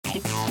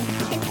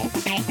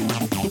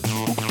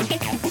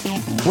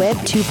Web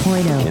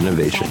 2.0.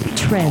 Innovation.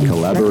 Trends.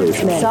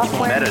 Collaboration.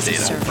 Software.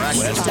 Metadata.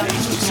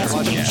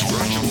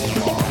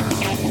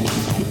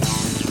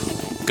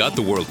 Got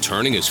the world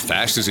turning as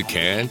fast as it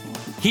can?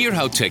 Hear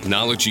how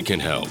technology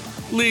can help,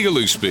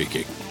 legally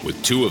speaking,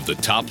 with two of the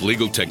top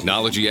legal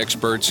technology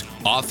experts,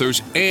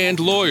 authors, and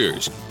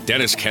lawyers,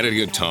 Dennis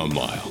Kennedy and Tom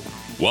Mile.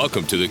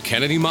 Welcome to the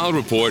Kennedy Mile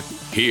Report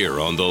here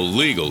on the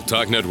Legal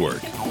Talk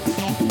Network.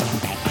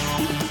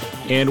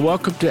 And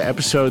welcome to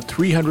episode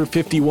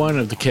 351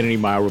 of the Kennedy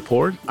Mile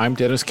Report. I'm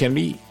Dennis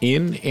Kennedy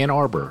in Ann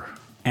Arbor.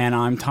 And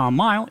I'm Tom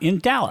Mile in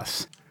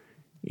Dallas.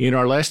 In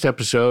our last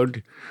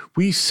episode,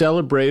 we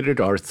celebrated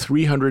our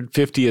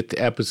 350th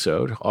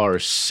episode, our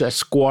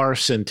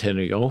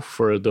sesquicentennial,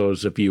 for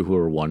those of you who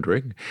are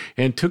wondering,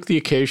 and took the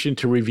occasion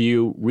to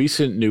review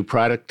recent new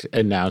product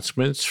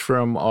announcements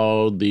from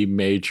all the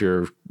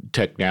major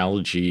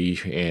technology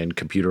and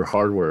computer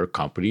hardware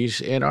companies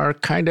and our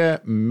kind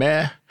of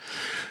meh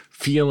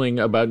feeling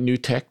about new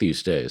tech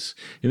these days.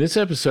 In this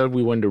episode,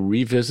 we wanted to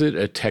revisit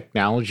a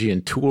technology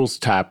and tools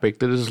topic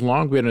that has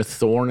long been a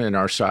thorn in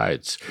our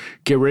sides.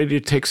 Get ready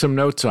to take some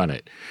notes on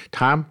it.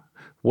 Tom,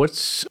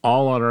 what's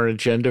all on our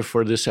agenda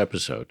for this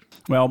episode?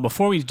 Well,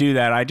 before we do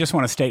that, I just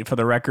want to state for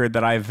the record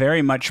that I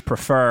very much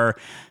prefer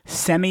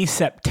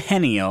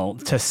semi-septennial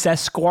to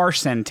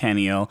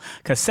sesquicentennial,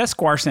 because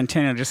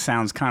sesquicentennial just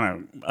sounds kind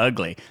of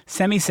ugly.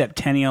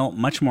 Semi-septennial,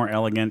 much more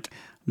elegant,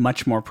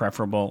 much more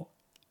preferable.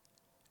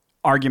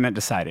 Argument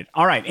decided.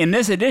 All right, in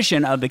this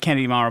edition of the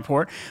Kennedy Mile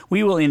Report,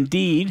 we will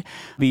indeed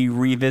be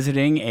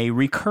revisiting a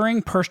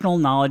recurring personal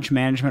knowledge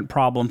management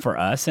problem for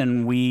us,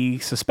 and we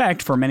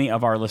suspect for many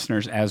of our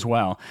listeners as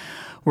well.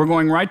 We're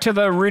going right to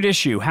the root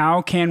issue.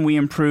 How can we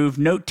improve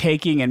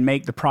note-taking and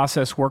make the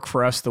process work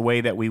for us the way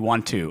that we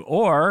want to?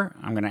 Or,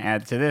 I'm going to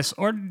add to this,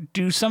 or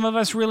do some of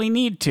us really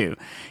need to?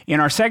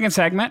 In our second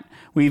segment,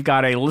 we've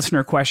got a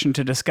listener question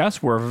to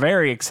discuss. We're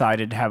very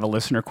excited to have a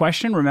listener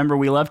question. Remember,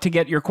 we love to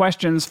get your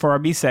questions for our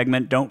B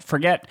segment. Don't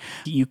forget,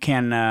 you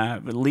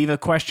can leave a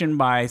question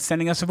by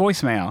sending us a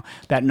voicemail.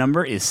 That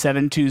number is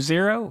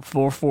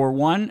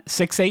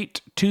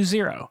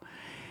 720-441-6820.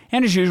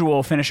 And as usual,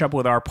 we'll finish up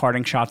with our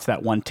parting shots,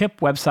 that one tip,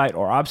 website,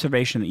 or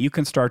observation that you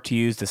can start to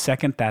use the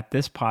second that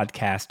this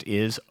podcast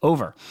is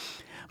over.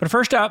 But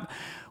first up,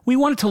 we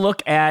wanted to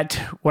look at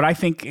what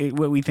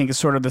we think is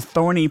sort of the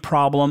thorny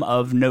problem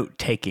of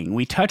note-taking.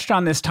 We touched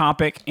on this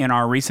topic in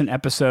our recent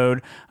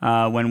episode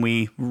when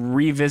we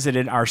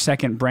revisited our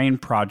second brain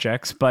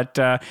projects. But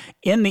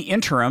in the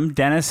interim,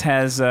 Dennis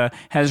has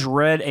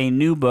read a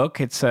new book.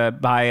 It's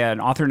by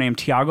an author named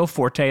Tiago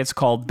Forte. It's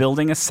called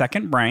Building a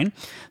Second Brain,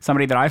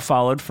 somebody that I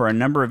followed for a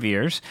number of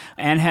years,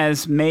 and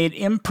has made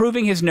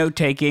improving his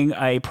note-taking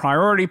a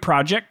priority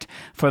project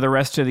for the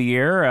rest of the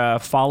year,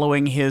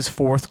 following his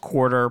fourth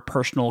quarter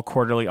personal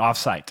quarterly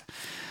offsite.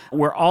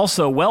 We're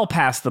also well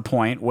past the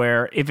point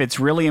where if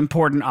it's really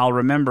important, I'll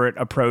remember it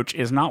approach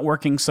is not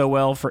working so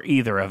well for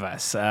either of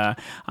us.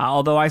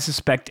 Although I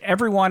suspect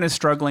everyone is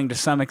struggling to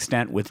some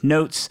extent with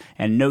notes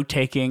and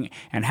note-taking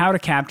and how to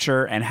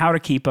capture and how to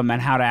keep them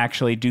and how to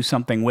actually do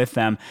something with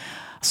them.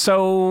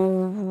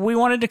 So we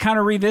wanted to kind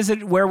of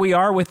revisit where we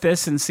are with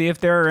this and see if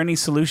there are any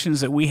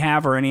solutions that we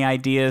have or any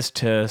ideas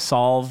to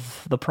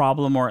solve the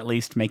problem or at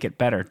least make it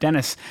better.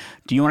 Dennis,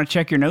 do you want to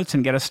check your notes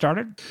and get us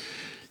started?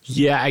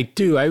 Yeah, I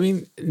do. I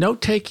mean,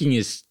 note-taking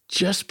has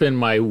just been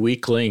my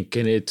weak link,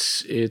 and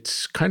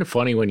it's kind of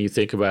funny when you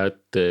think about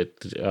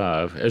that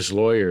as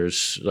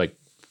lawyers, like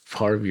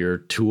part of your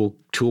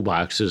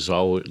toolbox has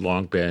all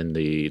long been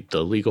the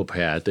legal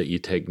pad that you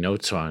take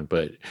notes on,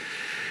 but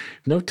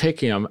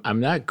note-taking, I'm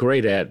not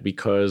great at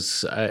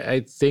because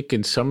I think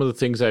in some of the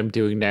things I'm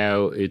doing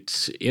now,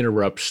 it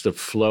interrupts the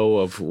flow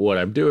of what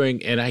I'm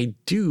doing. And I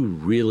do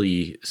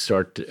really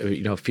start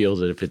to, feel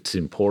that if it's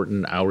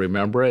important, I'll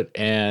remember it.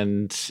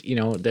 And,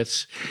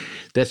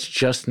 that's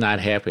just not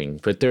happening.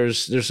 But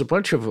there's a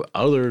bunch of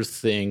other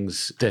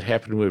things that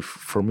happen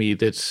for me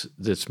that's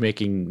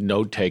making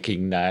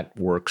note-taking not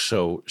work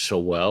so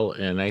well.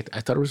 And I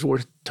thought it was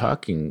worth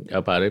talking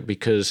about it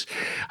because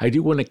I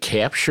do want to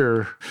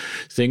capture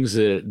things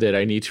that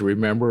I need to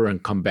remember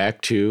and come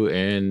back to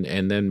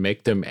and then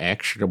make them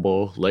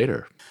actionable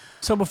later.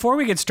 So before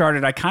we get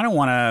started, I kind of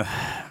want to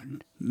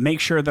make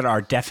sure that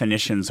our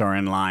definitions are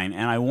in line.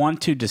 And I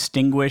want to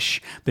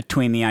distinguish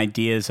between the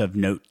ideas of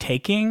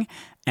note-taking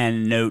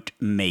and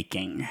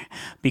note-making,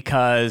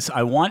 because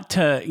I want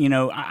to,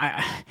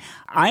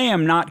 I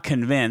am not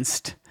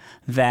convinced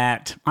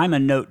that I'm a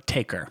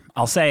note-taker.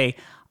 I'll say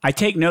I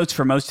take notes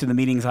for most of the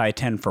meetings I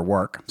attend for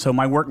work. So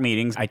my work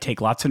meetings, I take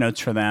lots of notes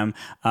for them.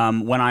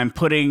 When I'm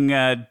putting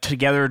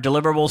together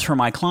deliverables for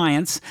my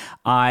clients,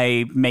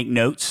 I make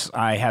notes.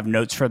 I have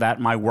notes for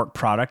that, my work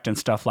product and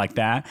stuff like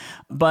that.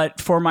 But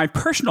for my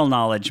personal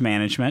knowledge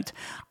management,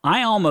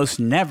 I almost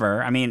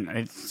never, I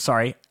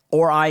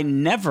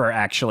never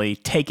actually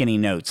take any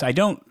notes. I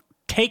don't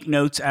take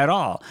notes at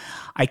all.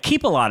 I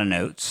keep a lot of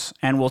notes,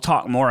 and we'll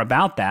talk more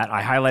about that.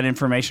 I highlight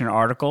information in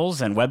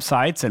articles and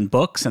websites and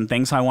books and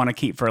things I want to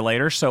keep for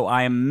later. So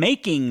I am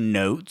making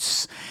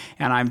notes,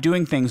 and I'm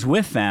doing things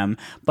with them,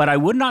 but I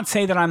would not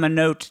say that I'm a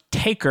note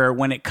taker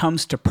when it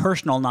comes to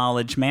personal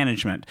knowledge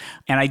management.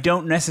 And I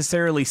don't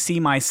necessarily see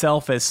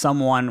myself as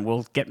someone,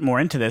 we'll get more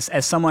into this,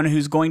 as someone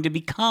who's going to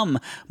become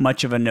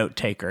much of a note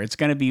taker. It's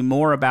going to be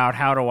more about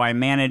how do I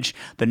manage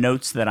the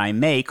notes that I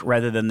make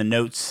rather than the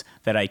notes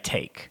that I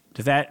take.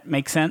 Does that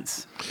make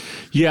sense?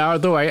 Yeah,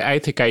 although I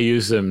think I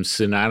use them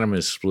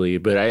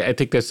synonymously, but I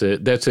think that's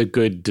a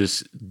good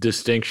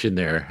distinction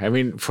there. I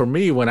mean, for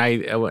me, when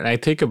I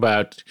think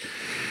about,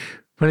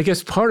 when I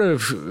guess part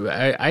of,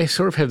 I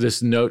sort of have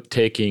this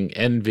note-taking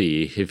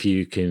envy, if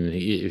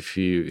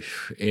you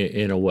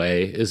in a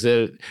way, is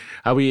that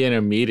I'll be in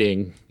a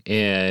meeting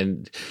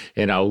and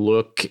I'll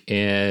look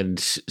and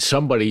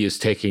somebody is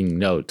taking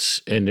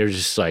notes and they're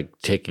just like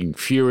taking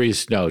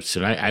furious notes,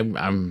 and I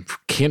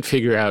can't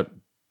figure out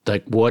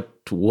like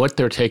what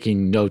they're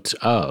taking notes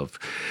of.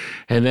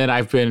 And then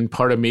I've been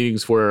part of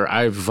meetings where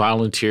I've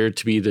volunteered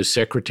to be the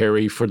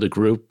secretary for the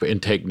group and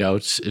take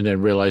notes, and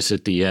then realize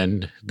at the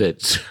end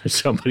that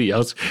somebody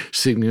else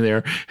sitting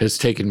there has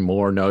taken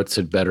more notes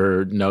and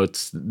better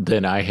notes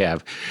than I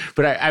have.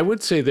 But I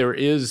would say there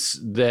is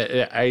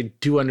that I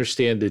do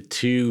understand the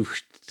two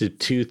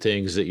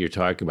things that you're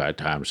talking about,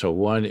 Tom. So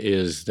one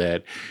is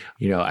that,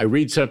 I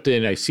read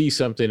something, I see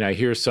something, I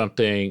hear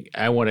something,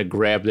 I want to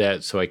grab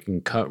that so I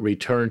can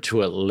return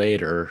to it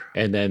later.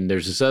 And then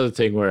there's this other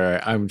thing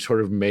where I'm sort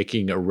of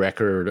making a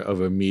record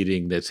of a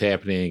meeting that's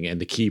happening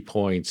and the key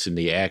points and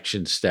the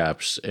action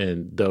steps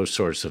and those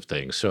sorts of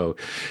things. So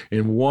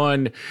in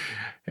one,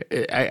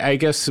 I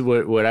guess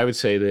what I would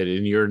say that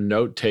in your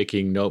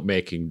note-taking,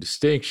 note-making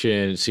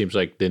distinction, it seems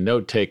like the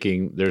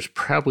note-taking, there's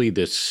probably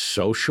this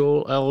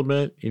social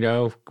element,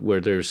 where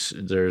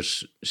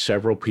there's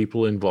several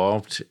people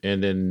involved,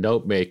 and then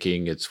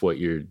note-making, it's what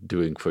you're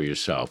doing for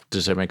yourself.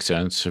 Does that make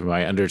sense? Am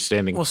I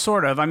understanding? Well,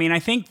 sort of. I mean, I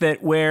think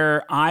that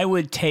where I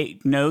would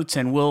take notes,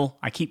 and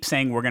I keep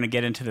saying we're going to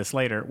get into this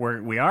later,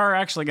 we are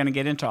actually going to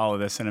get into all of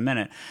this in a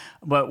minute,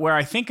 but where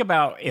I think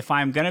about if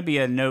I'm going to be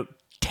a note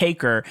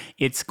taker,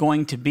 it's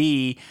going to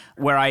be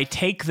where I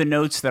take the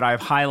notes that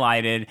I've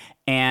highlighted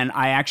and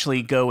I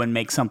actually go and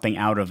make something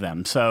out of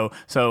them. So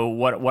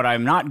what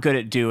I'm not good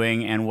at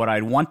doing and what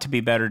I'd want to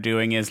be better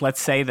doing is, let's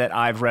say that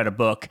I've read a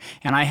book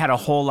and I had a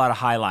whole lot of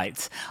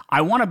highlights.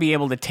 I want to be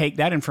able to take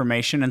that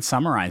information and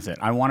summarize it.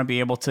 I want to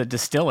be able to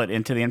distill it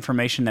into the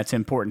information that's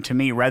important to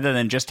me rather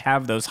than just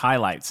have those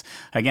highlights.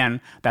 Again,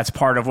 that's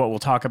part of what we'll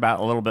talk about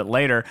a little bit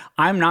later.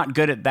 I'm not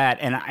good at that,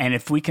 and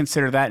if we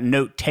consider that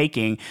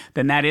note-taking,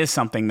 then that is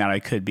something that I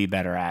could be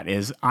better at.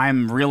 Is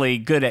I'm really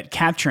good at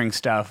capturing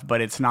stuff, but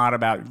it's not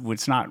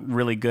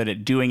really good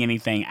at doing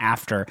anything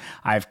after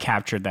I've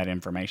captured that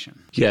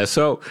information. Yeah,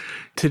 so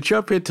to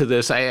jump into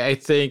this, I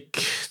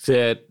think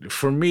that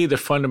for me, the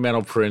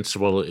fundamental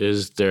principle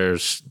is there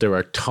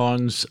are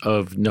tons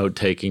of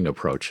note-taking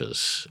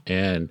approaches.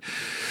 And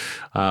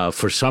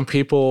for some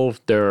people,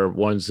 there are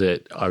ones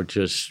that are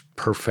just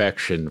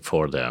perfection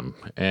for them,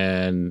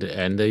 and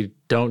they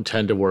don't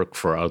tend to work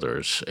for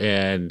others.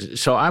 And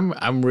so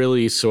I'm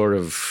really sort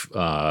of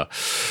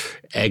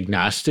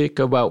agnostic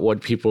about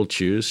what people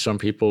choose. Some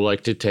people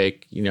like to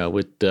take,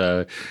 with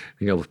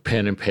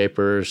pen and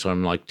paper.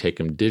 Some like to take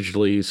them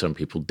digitally. Some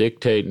people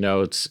dictate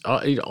notes,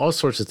 all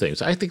sorts of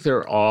things. I think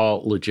they're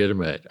all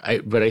legitimate.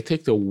 But I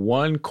think the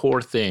one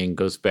core thing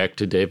goes back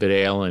to David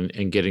Allen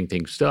and getting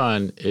things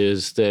done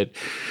is that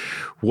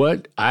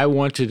what I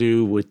want to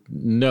do with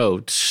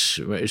notes,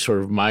 sort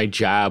of my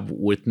job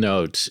with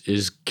notes,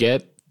 is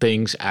get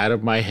things out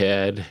of my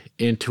head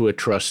into a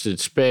trusted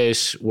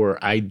space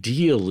where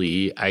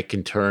ideally I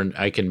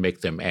can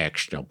make them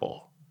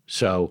actionable.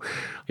 So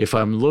if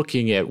I'm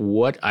looking at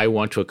what I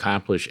want to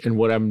accomplish, and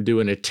what I'm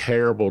doing a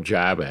terrible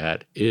job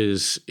at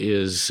is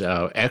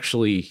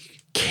actually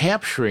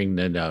capturing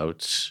the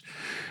notes,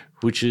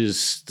 which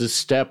is the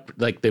step,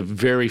 like the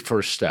very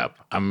first step.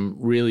 I'm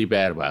really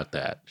bad about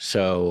that.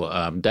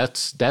 So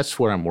that's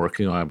what I'm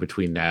working on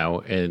between now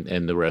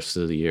and the rest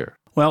of the year.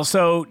 Well,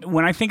 so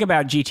when I think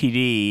about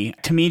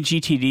GTD, to me,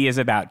 GTD is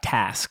about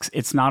tasks.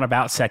 It's not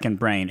about second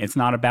brain. It's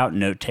not about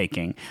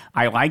note-taking.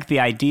 I like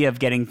the idea of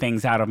getting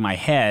things out of my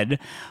head,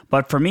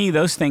 but for me,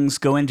 those things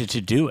go into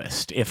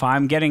Todoist. If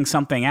I'm getting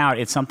something out,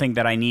 it's something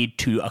that I need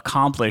to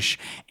accomplish,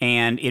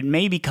 and it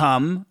may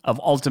become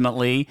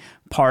ultimately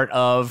part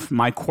of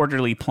my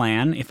quarterly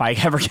plan if I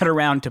ever get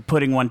around to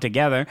putting one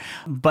together,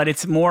 but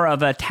it's more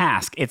of a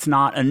task. It's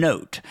not a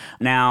note.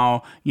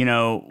 Now,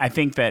 I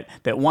think that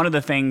one of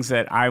the things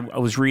that I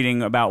was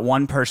reading about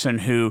one person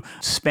who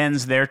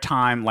spends their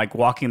time like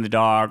walking the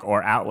dog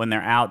or out when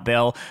they're out,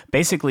 they'll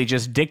basically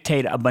just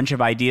dictate a bunch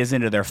of ideas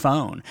into their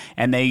phone,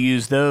 and they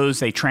use those,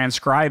 they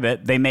transcribe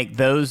it, they make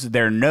those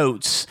their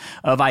notes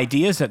of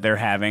ideas that they're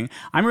having.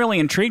 I'm really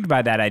intrigued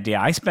by that idea.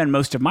 I spend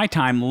most of my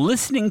time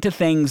listening to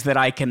things that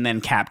I can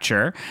then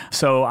capture.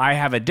 So I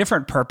have a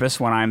different purpose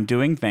when I'm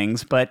doing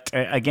things, but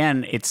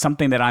again, it's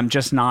something that I'm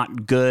just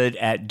not good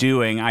at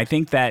doing. I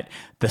think that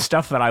the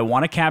stuff that I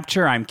want to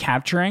capture, I'm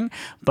capturing,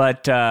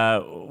 but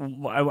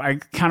I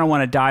kind of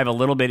want to dive a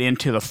little bit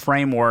into the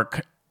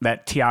framework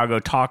that Tiago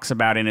talks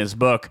about in his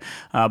book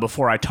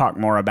before I talk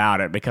more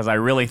about it, because I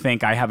really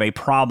think I have a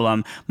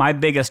problem. My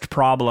biggest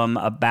problem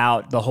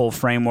about the whole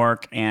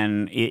framework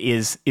and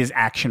is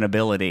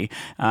actionability,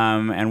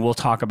 and we'll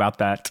talk about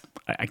that.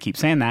 I keep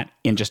saying that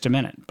in just a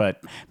minute,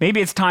 but maybe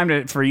it's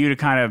time for you to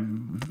kind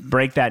of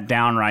break that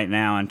down right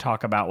now and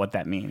talk about what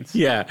that means.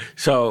 Yeah,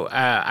 so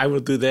I will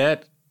do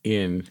that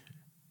in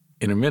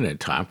a minute,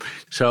 Tom.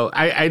 So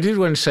I did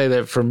want to say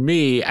that for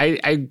me,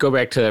 I go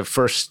back to that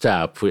first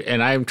step,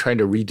 and I'm trying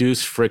to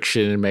reduce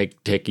friction and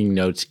make taking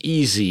notes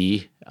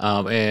easy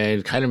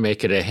and kind of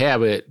make it a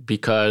habit,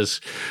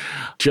 because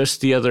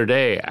just the other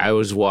day I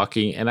was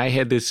walking and I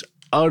had this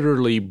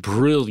utterly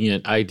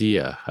brilliant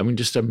idea. I mean,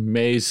 just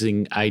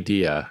amazing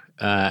idea.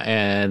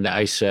 And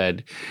I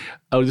said,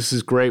 oh, this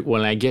is great.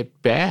 When I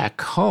get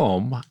back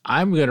home,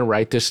 I'm going to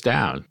write this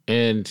down.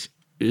 And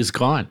it's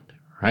gone.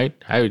 Right.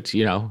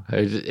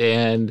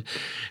 And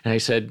I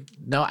said,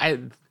 no,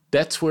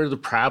 that's where the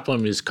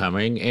problem is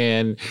coming.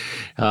 And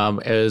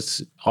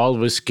as all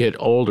of us get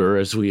older,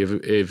 as we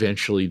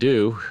eventually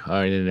do,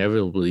 and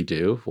inevitably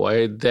do,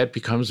 why that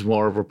becomes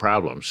more of a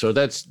problem. So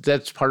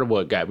that's part of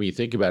what got me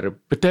thinking about it.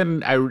 But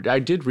then I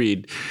did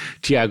read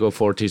Tiago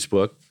Forte's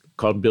book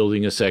called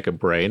Building a Second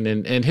Brain.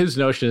 And his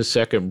notion of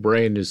second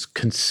brain is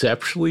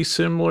conceptually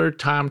similar,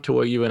 Tom, to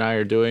what you and I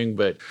are doing.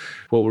 But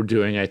what we're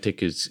doing, I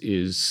think,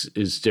 is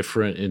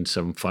different in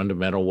some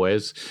fundamental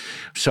ways.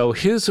 So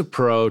his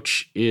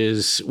approach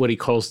is what he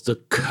calls the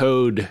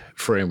CODE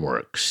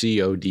framework,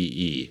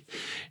 CODE.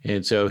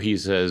 And so he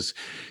says,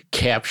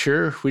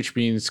 capture, which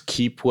means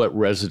keep what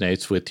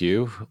resonates with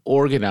you,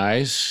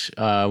 organize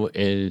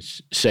and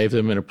save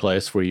them in a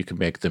place where you can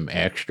make them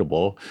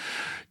actionable,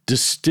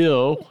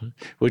 distill,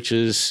 which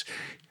is,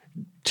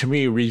 to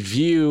me,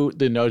 review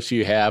the notes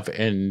you have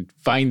and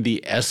find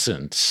the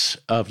essence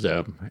of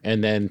them.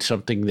 And then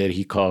something that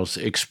he calls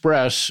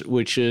express,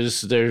 which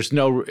is there's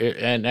no,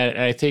 and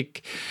I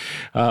think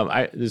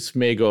this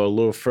may go a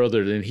little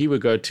further than he would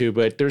go to,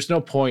 but there's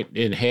no point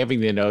in having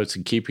the notes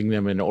and keeping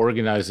them and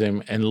organizing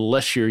them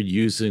unless you're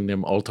using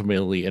them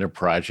ultimately in a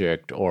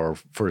project or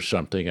for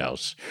something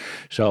else.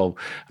 So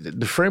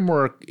the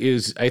framework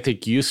is, I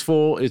think,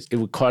 useful. It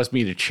would cause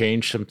me to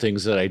change some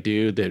things that I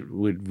do that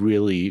would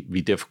really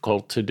be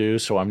difficult to do.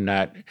 So I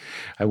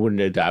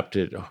wouldn't adopt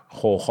it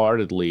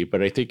wholeheartedly.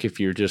 But I think if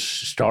you're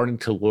just starting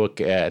to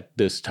look at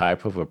this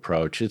type of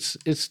approach,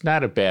 it's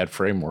not a bad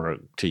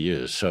framework to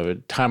use. So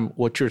Tom,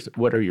 what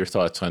are your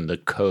thoughts on the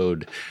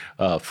CODE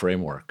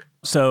framework?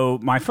 So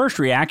my first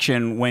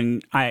reaction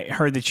when I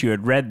heard that you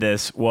had read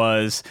this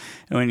was,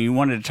 when you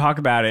wanted to talk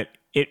about it,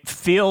 it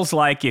feels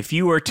like if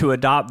you were to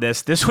adopt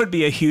this would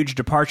be a huge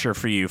departure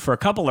for you for a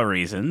couple of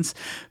reasons.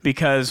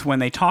 Because when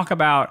they talk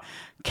about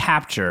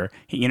capture,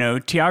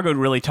 Tiago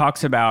really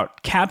talks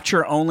about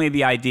capture only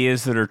the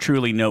ideas that are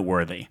truly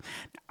noteworthy.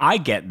 I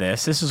get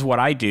this. This is what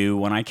I do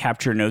when I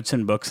capture notes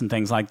in books and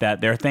things like that.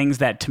 There are things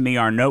that to me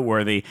are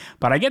noteworthy,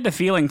 but I get the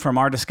feeling from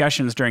our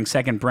discussions during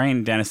Second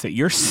Brain, Dennis, that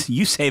you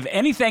save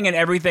anything and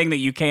everything that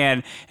you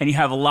can, and you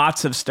have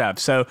lots of stuff.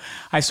 So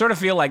I sort of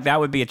feel like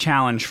that would be a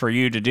challenge for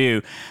you to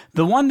do.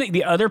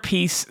 The other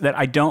piece that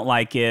I don't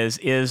like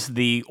is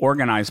the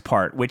organized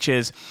part, which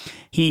is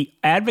he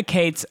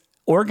advocates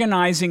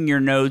organizing your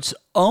notes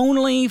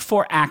only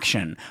for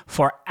action,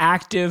 for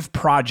active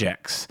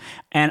projects.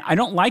 And I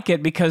don't like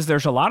it because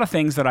there's a lot of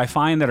things that I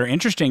find that are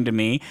interesting to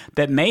me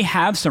that may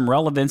have some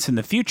relevance in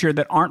the future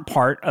that aren't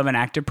part of an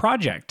active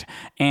project.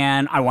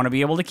 And I want to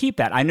be able to keep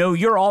that. I know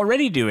you're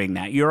already doing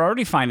that. You're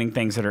already finding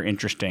things that are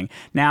interesting.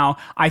 Now,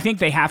 I think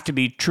they have to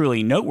be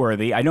truly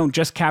noteworthy. I don't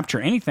just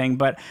capture anything,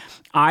 but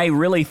I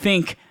really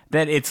think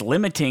that it's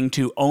limiting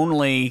to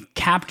only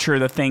capture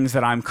the things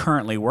that I'm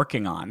currently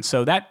working on.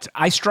 So that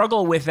I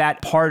struggle with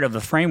that part of the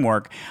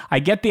framework. I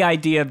get the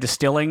idea of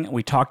distilling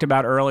we talked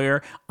about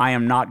earlier. I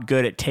am not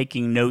good at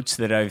taking notes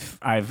that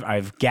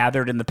I've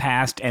gathered in the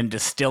past and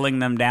distilling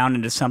them down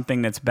into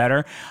something that's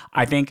better.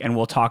 I think, and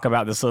we'll talk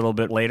about this a little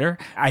bit later,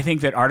 I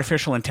think that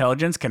artificial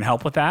intelligence can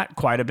help with that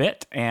quite a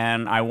bit,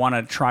 and I want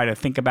to try to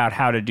think about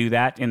how to do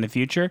that in the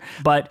future.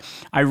 But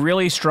I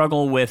really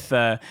struggle with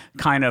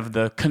kind of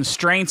the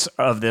constraints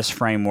of this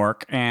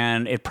framework,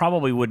 and it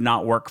probably would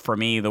not work for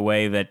me the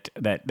way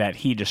that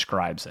he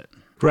describes it.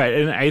 Right,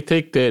 and I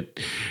think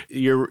that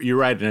you're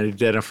right in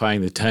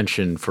identifying the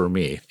tension for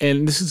me.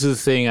 And this is the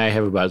thing I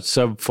have about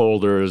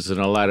subfolders and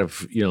a lot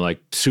of like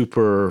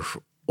super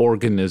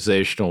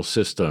organizational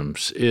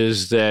systems,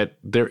 is that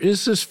there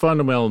is this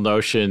fundamental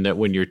notion that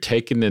when you're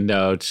taking the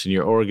notes and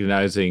you're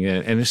organizing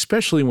it, and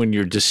especially when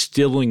you're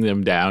distilling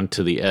them down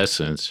to the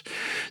essence,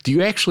 do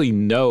you actually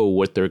know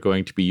what they're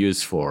going to be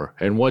used for?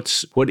 And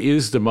what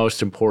is the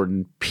most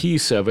important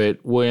piece of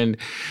it when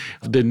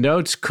the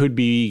notes could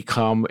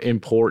become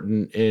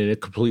important in a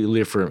completely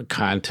different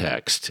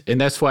context?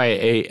 And that's why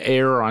I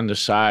err on the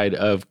side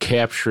of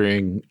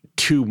capturing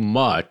too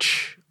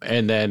much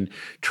and then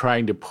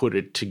trying to put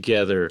it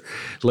together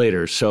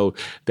later. So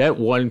that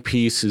one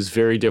piece is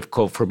very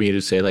difficult for me to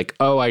say, like,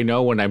 oh, I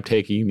know when I'm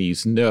taking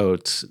these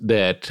notes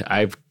that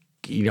I've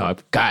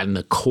I've gotten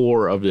the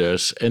core of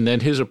this. And then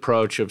his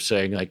approach of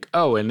saying like,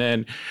 oh, and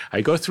then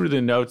I go through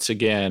the notes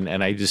again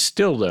and I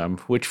distill them,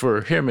 which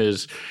for him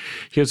is,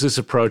 he has this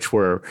approach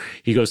where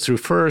he goes through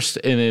first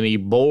and then he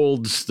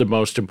bolds the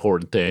most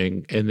important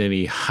thing. And then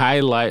he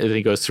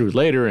goes through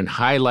later and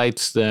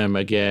highlights them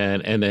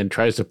again, and then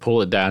tries to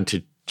pull it down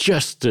to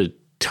just the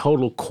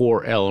total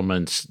core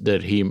elements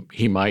that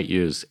he might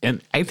use.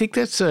 And I think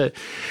that's a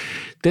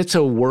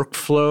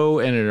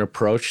workflow and an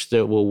approach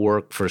that will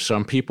work for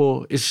some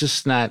people.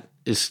 It's not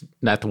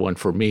the one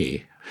for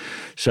me.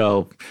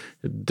 So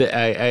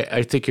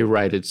I think you're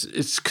right.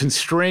 It's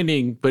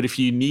constraining, but if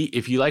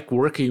you like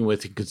working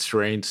with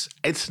constraints,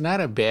 it's not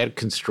a bad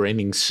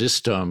constraining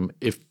system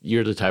if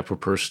you're the type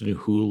of person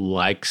who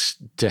likes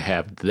to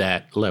have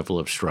that level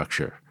of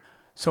structure.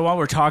 So while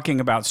we're talking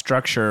about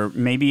structure,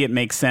 maybe it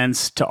makes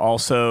sense to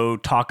also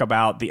talk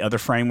about the other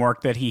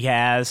framework that he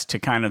has to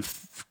kind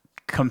of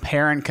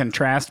compare and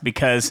contrast,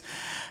 because,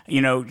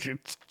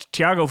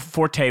 Tiago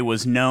Forte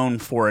was known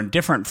for a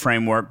different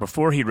framework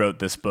before he wrote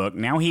this book.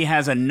 Now he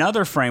has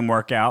another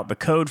framework out, the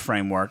Code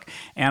framework,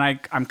 and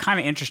I'm kind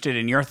of interested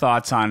in your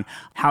thoughts on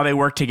how they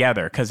work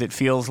together, because it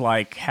feels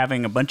like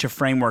having a bunch of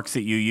frameworks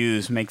that you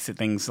use makes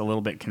things a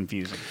little bit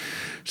confusing.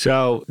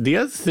 So the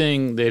other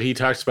thing that he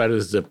talks about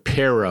is the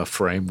PARA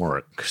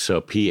framework.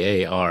 So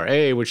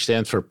PARA, which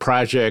stands for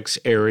Projects,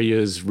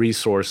 Areas,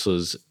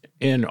 Resources,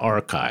 and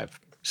Archive.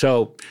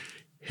 So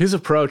his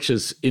approach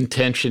is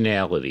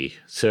intentionality.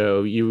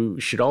 So you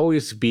should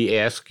always be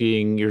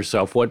asking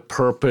yourself what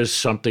purpose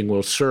something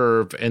will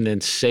serve and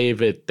then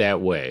save it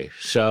that way.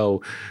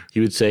 So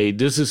you would say,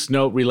 does this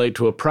note relate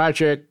to a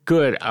project?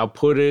 Good. I'll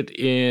put it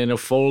in a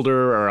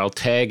folder or I'll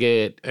tag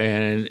it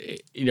and,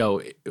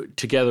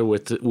 together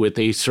with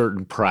a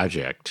certain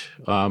project.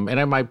 And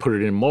I might put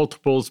it in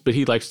multiples, but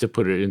he likes to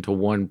put it into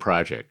one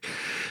project.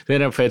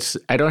 Then if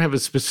I don't have a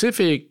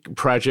specific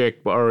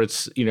project or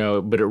it's,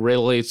 but it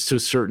relates to a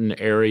certain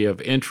area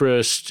of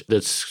interest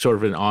that's sort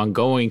of an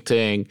ongoing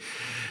thing.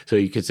 So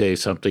you could say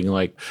something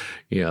like,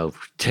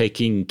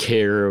 taking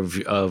care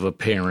of a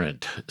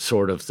parent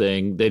sort of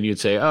thing. Then you'd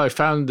say, oh, I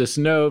found this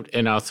note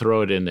and I'll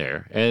throw it in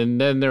there. And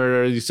then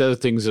there are these other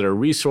things that are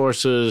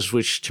resources,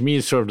 which to me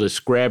is sort of this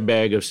grab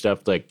bag of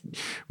stuff that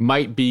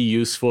might be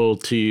useful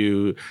to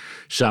you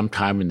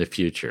sometime in the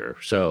future.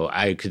 So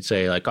I could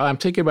say like, oh, I'm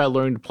thinking about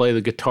learning to play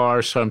the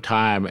guitar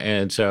sometime.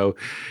 And so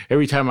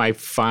every time I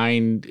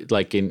find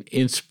like an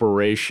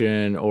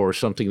inspiration or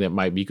something that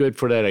might be good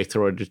for that, I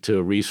throw it into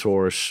a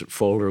resource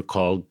folder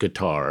called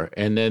guitar.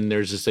 And then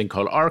there's this thing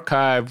called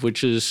archive,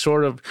 which is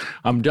sort of,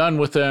 I'm done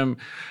with them,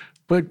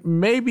 but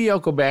maybe I'll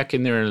go back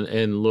in there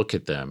and look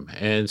at them.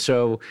 And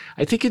so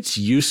I think it's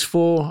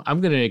useful.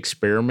 I'm going to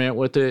experiment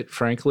with it,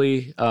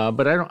 frankly,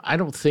 but I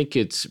don't think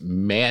it's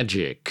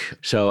magic.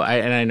 So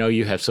I know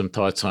you have some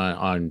thoughts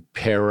on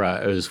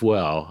PARA as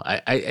well.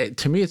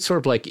 To me, it's sort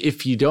of like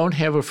if you don't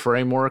have a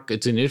framework,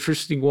 it's an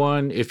interesting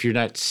one. If you're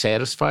not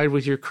satisfied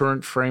with your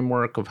current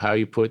framework of how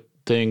you put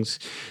things,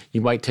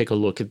 you might take a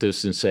look at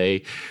this and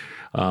say,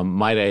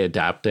 might I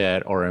adopt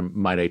that, or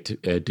might I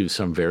do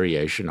some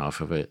variation off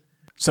of it?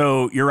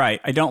 So you're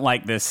right. I don't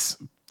like this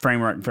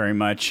framework very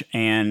much.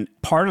 And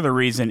part of the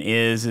reason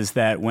is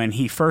that when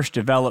he first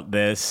developed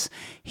this,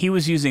 he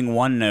was using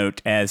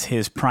OneNote as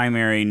his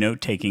primary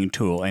note-taking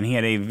tool. And he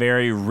had a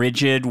very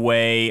rigid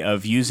way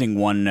of using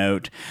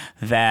OneNote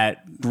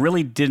that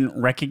really didn't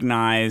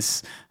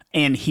recognize,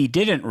 and he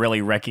didn't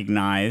really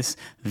recognize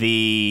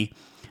the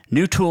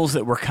new tools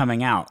that were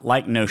coming out,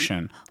 like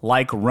Notion,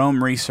 like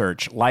Roam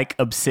Research, like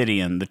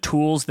Obsidian, the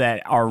tools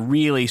that are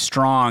really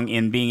strong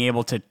in being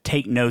able to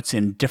take notes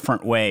in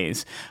different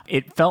ways.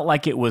 It felt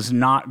like it was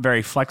not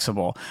very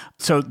flexible.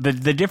 So the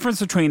difference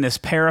between this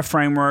PARA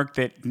framework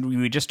that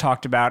we just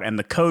talked about and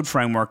the Code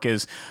framework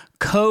is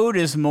Code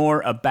is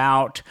more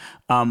about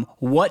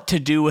what to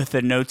do with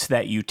the notes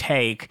that you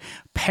take.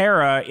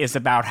 PARA is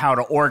about how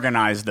to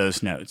organize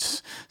those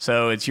notes.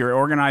 So you're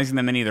organizing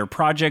them in either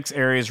projects,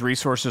 areas,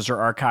 resources,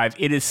 or archive.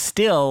 It is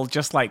still,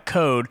 just like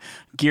Code,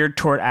 geared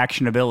toward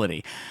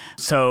actionability.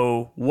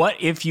 So what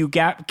if you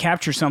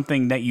capture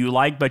something that you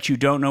like, but you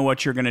don't know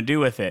what you're going to do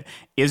with it?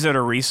 Is it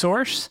a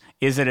resource?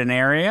 Is it an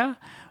area?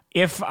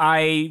 If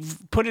I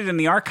put it in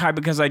the archive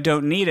because I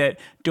don't need it,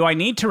 do I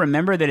need to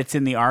remember that it's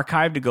in the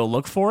archive to go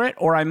look for it?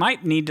 Or I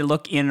might need to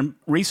look in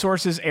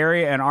resources,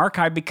 area, and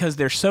archive because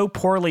they're so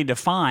poorly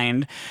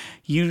defined.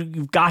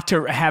 You've got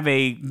to have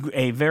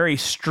a very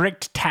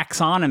strict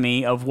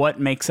taxonomy of what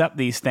makes up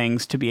these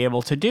things to be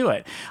able to do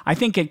it. I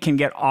think it can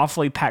get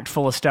awfully packed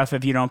full of stuff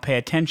if you don't pay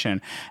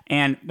attention.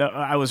 And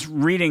I was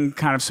reading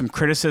kind of some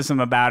criticism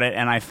about it,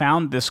 and I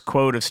found this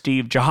quote of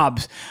Steve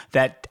Jobs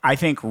that I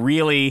think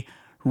really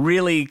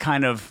really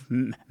kind of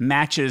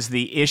matches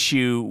the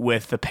issue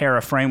with the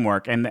para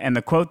framework. And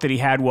the quote that he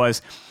had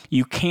was,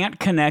 "You can't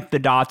connect the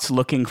dots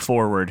looking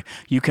forward.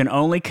 You can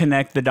only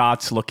connect the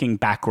dots looking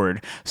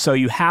backward. So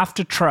you have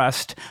to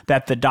trust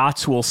that the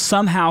dots will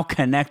somehow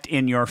connect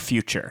in your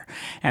future."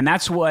 And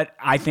that's what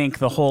I think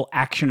the whole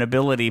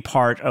actionability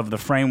part of the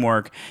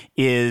framework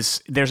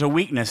is. There's a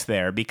weakness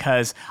there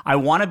because I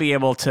want to be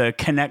able to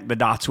connect the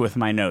dots with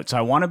my notes.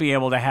 I want to be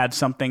able to have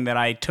something that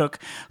I took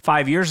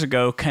 5 years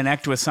ago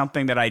connect with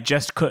something that I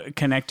just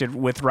connected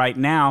with right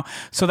now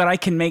so that I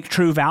can make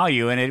true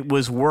value and it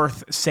was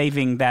worth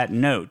saving that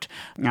note.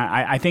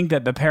 I think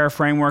that the para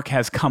framework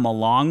has come a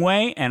long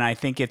way and I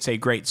think it's a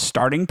great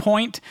starting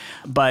point,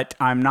 but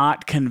I'm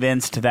not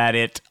convinced that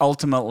it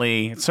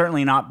ultimately,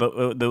 certainly not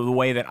the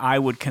way that I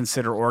would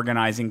consider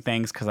organizing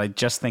things because I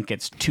just think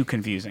it's too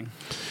confusing.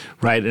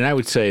 Right. And I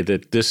would say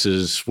that this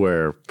is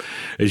where,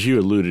 as you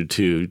alluded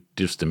to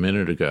just a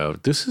minute ago,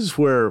 this is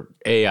where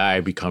AI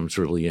becomes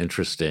really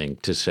interesting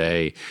to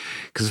say,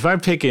 because if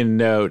I'm taking a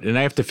note and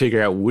I have to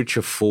figure out which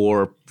of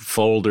 4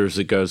 folders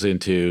it goes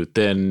into,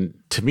 then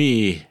to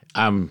me,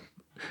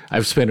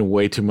 I've spent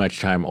way too much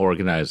time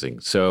organizing.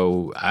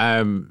 So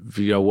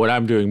what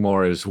I'm doing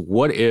more is,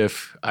 what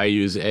if I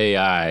use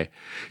AI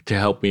to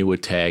help me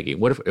with tagging?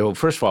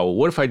 First of all,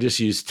 what if I just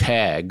use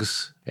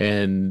tags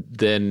and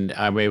then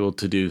I'm able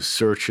to do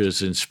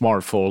searches in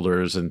smart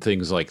folders and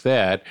things like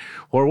that?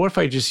 Or what if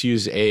I just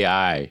use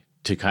AI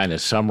to kind of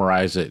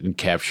summarize it and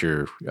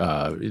capture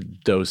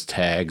those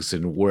tags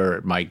and where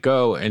it might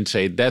go and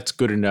say that's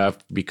good enough,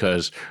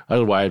 because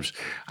otherwise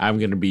I'm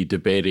going to be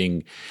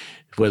debating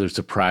whether it's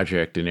a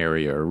project, an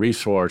area, or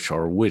resource,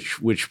 or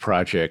which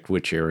project,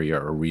 which area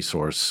or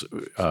resource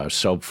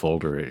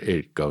subfolder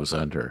it goes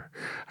under.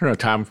 I don't know,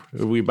 Tom,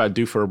 are we about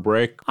due for a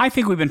break? I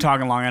think we've been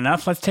talking long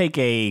enough. Let's take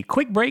a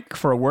quick break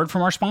for a word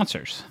from our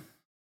sponsors.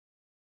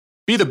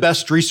 Be the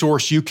best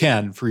resource you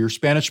can for your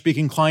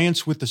Spanish-speaking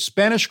clients with the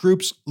Spanish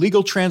Group's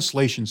legal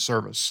translation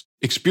service.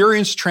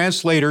 Experienced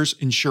translators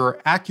ensure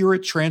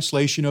accurate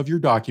translation of your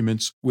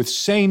documents with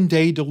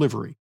same-day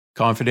delivery.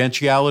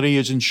 Confidentiality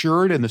is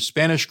ensured, and the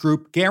Spanish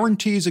Group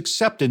guarantees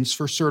acceptance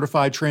for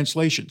certified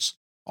translations.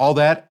 All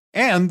that,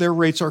 and their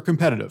rates are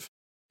competitive.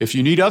 If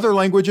you need other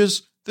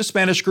languages, the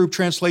Spanish Group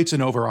translates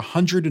in over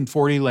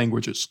 140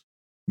 languages.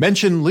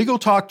 Mention Legal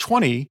Talk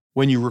 20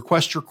 when you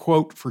request your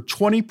quote for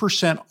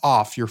 20%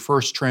 off your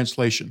first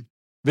translation.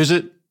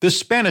 Visit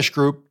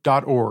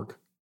thespanishgroup.org.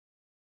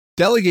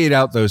 Delegate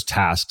out those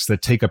tasks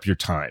that take up your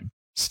time.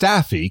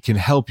 Staffy can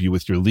help you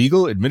with your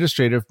legal,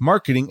 administrative,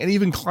 marketing, and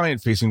even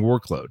client-facing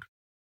workload.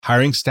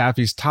 Hiring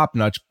Staffy's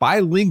top-notch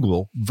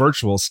bilingual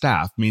virtual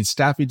staff means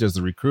Staffy does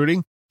the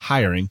recruiting,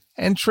 hiring,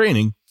 and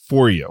training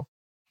for you.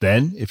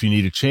 Then, if you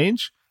need a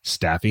change,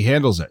 Staffy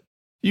handles it.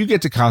 You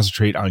get to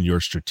concentrate on your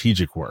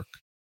strategic work.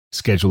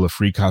 Schedule a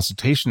free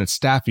consultation at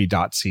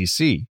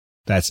staffy.cc.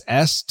 That's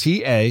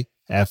STAFI.cc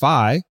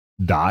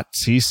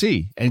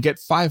and get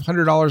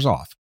 $500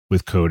 off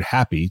with code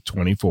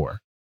HAPPY24.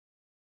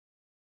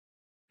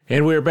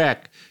 And we're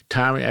back.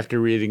 Tom, after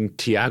reading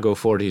Tiago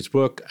Forte's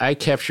book, I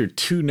captured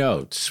 2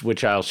 notes,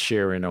 which I'll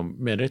share in a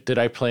minute, that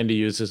I plan to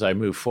use as I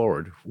move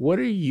forward. What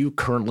are you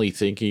currently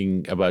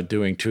thinking about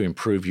doing to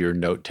improve your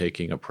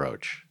note-taking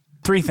approach?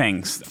 3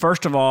 things.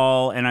 First of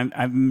all, and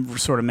I've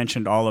sort of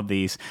mentioned all of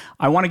these,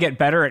 I want to get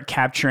better at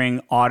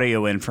capturing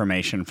audio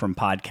information from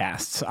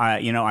podcasts.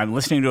 I'm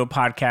listening to a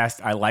podcast,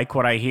 I like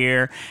what I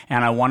hear,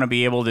 and I want to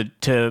be able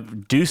to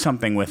do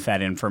something with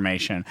that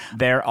information.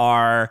 There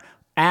are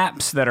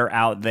apps that are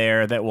out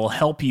there that will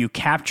help you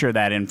capture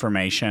that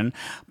information.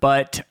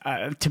 But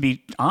to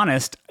be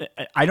honest,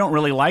 I don't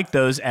really like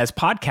those as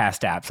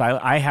podcast apps.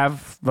 I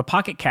have the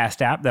Pocket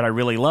Cast app that I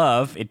really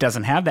love. It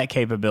doesn't have that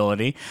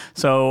capability.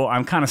 So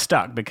I'm kind of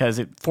stuck because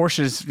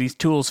these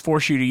tools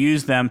force you to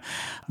use them.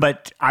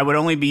 But I would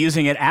only be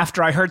using it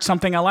after I heard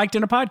something I liked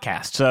in a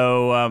podcast.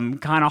 So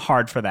kind of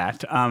hard for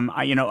that.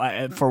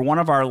 For one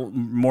of our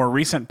more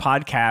recent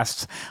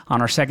podcasts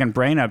on our second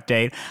Brain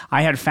Update,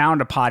 I had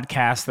found a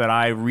podcast that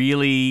I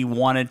really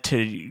wanted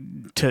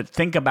to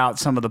think about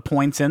some of the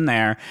points in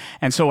there.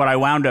 And so what I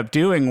wound up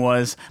doing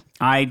was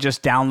I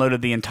just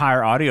downloaded the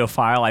entire audio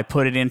file. I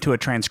put it into a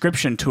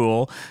transcription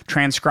tool,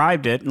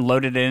 transcribed it, and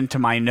loaded it into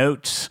my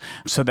notes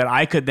so that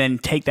I could then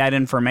take that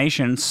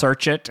information,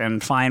 search it,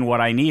 and find what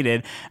I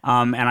needed.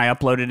 And I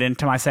uploaded it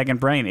into my second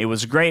brain. It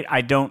was great.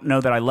 I don't know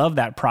that I love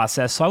that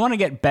process. So I want to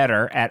get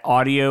better at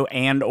audio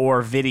and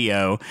or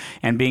video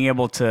and being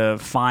able to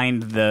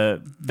find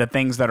the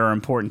things that are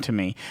important to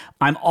me.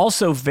 I'm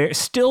also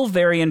still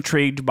very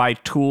intrigued by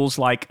tools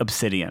like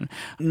Obsidian.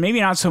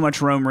 Maybe not so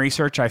much Rome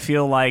Research. I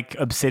feel like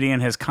Obsidian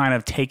has kind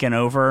of taken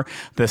over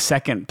the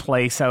second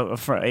place,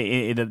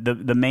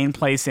 the main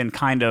place in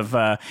kind of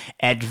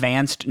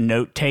advanced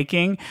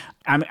note-taking.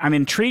 I'm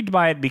intrigued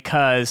by it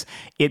because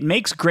it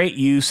makes great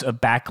use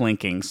of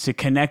backlinkings to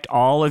connect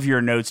all of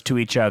your notes to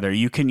each other.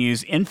 You can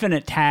use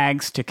infinite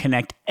tags to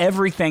connect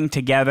everything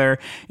together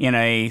in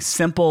a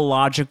simple,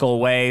 logical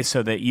way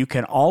so that you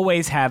can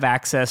always have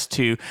access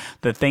to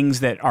the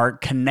things that are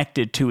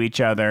connected to each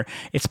other.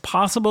 It's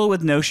possible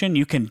with Notion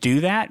you can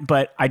do that,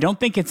 but I don't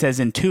think it's as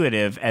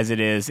intuitive as it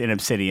is in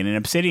Obsidian. In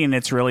Obsidian,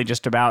 it's really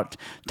just about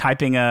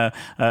typing a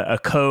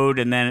code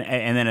and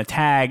then a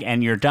tag,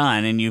 and you're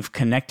done, and you've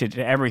connected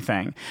to everything.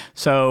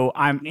 So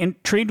I'm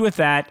intrigued with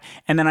that,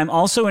 and then I'm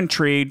also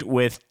intrigued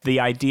with the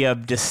idea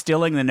of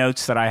distilling the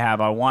notes that I have.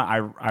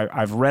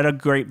 I've read a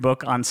great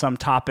book on some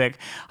topic.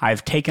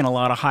 I've taken a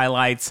lot of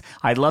highlights.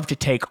 I'd love to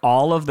take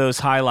all of those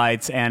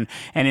highlights and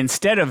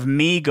instead of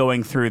me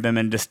going through them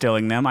and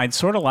distilling them, I'd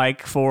sort of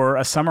like for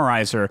a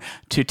summarizer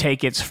to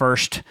take its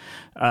first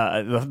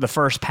the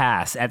first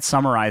pass at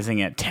summarizing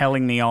it,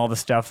 telling me all the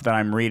stuff that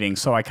I'm reading,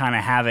 so I kind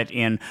of have it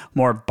in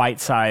more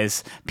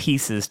bite-sized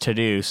pieces to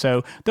do.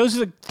 So those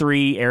are the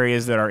three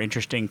areas that are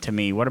interesting to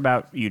me. What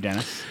about you,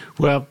 Dennis?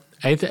 Well,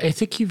 I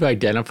think you've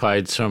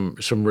identified some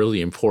really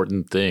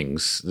important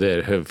things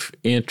that have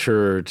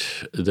entered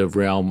the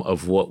realm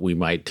of what we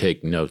might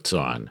take notes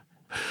on.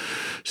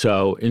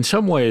 So in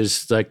some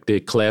ways, like the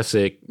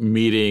classic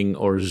meeting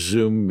or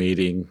Zoom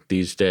meeting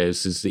these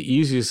days is the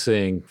easiest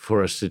thing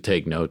for us to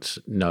take notes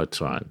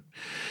on.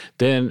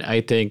 Then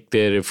I think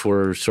that if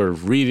we're sort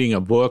of reading a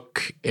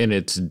book and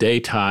it's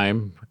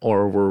daytime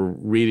or we're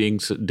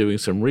doing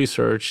some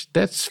research,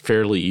 that's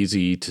fairly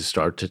easy to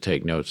start to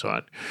take notes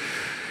on.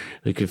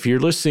 Like if you're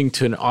listening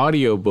to an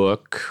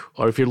audiobook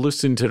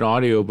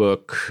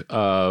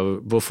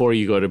before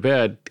you go to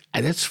bed,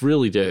 that's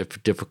really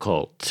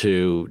difficult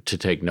to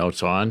take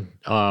notes on,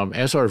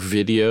 as are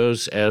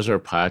videos, as are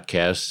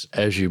podcasts,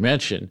 as you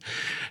mentioned.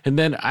 And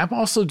then I'm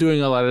also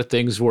doing a lot of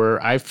things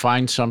where I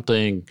find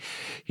something,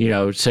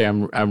 say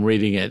I'm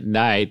reading at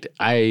night,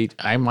 I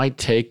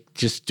might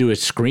just do a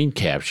screen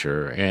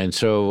capture. And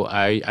so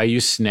I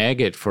use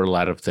Snagit for a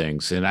lot of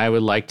things. And I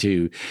would like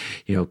to,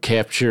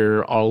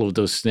 capture all of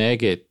those Snagit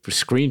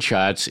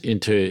screenshots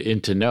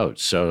into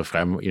notes. So if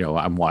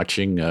I'm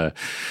watching a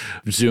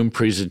Zoom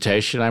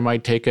presentation, I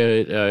might take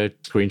a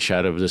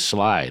screenshot of the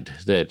slide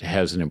that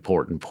has an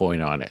important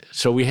point on it.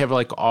 So we have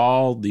like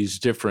all these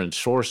different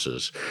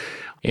sources.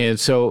 And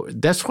so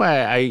that's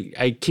why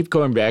I keep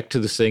going back to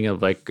this thing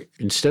of like,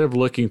 instead of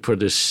looking for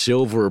this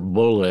silver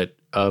bullet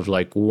of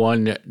like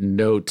one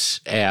notes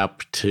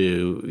app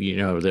to,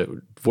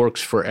 that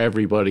works for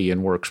everybody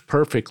and works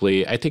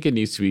perfectly, I think it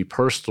needs to be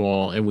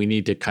personal, and we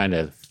need to kind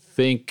of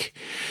think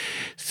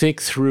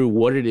through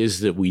what it is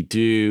that we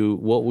do,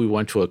 what we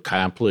want to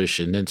accomplish,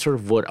 and then sort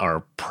of what our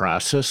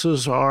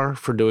processes are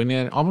for doing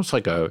that. Almost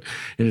like in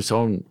its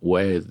own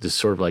way, this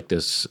sort of like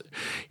this,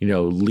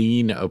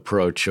 lean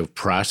approach of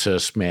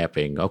process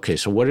mapping. Okay,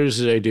 so what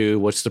is it I do?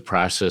 What's the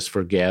process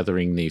for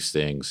gathering these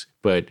things?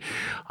 But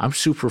I'm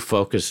super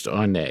focused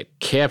on that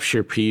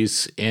capture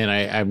piece, and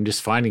I'm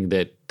just finding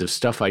that the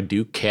stuff I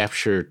do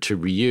capture to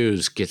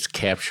reuse gets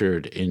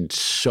captured in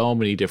so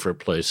many different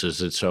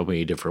places in so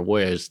many different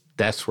ways.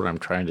 That's what I'm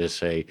trying to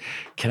say.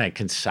 Can I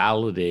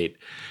consolidate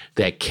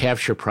that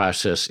capture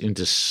process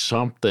into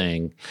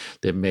something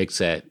that makes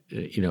that,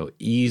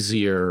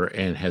 easier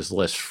and has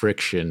less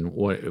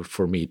friction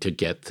for me to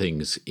get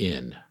things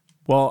in?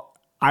 Well,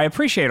 I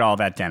appreciate all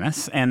that,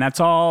 Dennis, and that's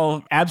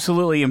all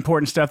absolutely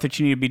important stuff that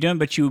you need to be doing,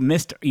 but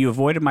you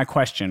avoided my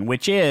question,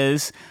 which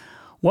is,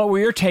 what were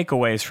your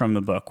takeaways from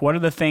the book? What are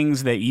the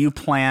things that you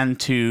plan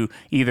to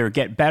either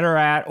get better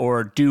at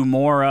or do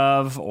more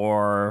of,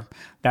 or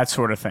that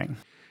sort of thing?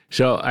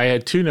 So I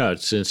had two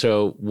notes. And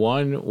so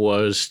one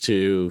was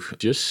to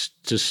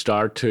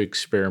start to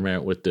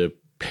experiment with the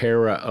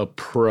para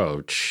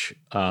approach,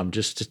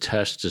 just to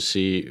test to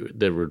see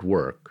that it would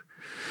work.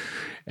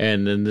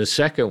 And then the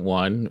second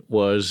one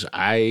was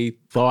I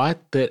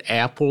thought that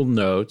Apple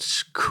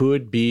Notes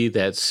could be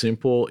that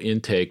simple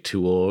intake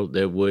tool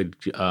that would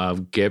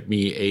get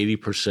me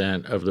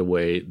 80% of the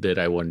way that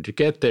I wanted to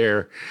get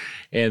there.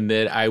 And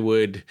that I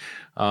would,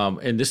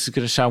 and this is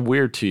going to sound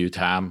weird to you,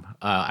 Tom,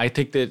 I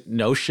think that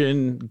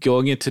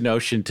going into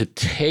Notion to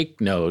take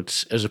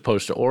notes as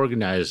opposed to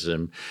organize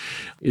them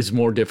is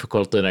more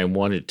difficult than I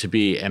want it to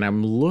be. And I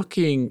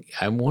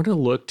want to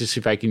look to see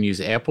if I can use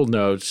Apple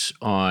Notes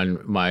on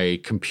my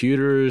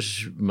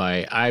computers,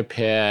 my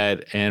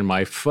iPad, and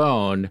my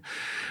phone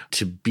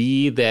to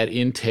be that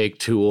intake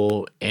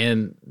tool.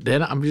 And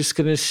then I'm going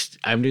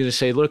to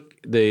say, look,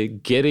 the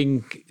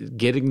getting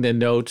the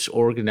notes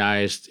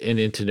organized and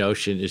into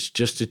Notion is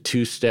just a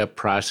two-step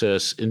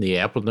process, and the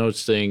Apple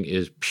Notes thing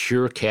is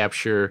pure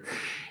capture.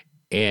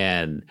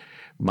 And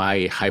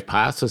my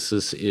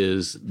hypothesis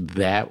is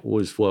that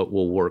was what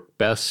will work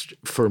best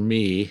for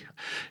me,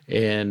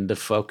 and the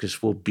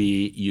focus will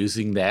be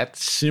using that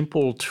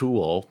simple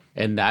tool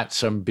and not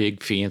some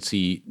big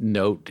fancy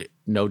note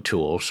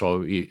tool.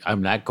 So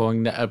I'm not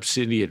going the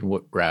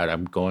Obsidian route.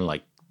 I'm going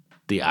like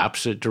the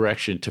opposite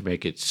direction to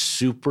make it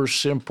super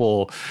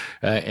simple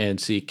and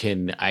see,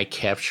 can I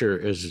capture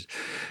as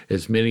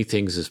many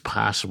things as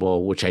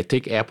possible, which I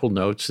think Apple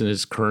Notes in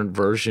its current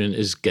version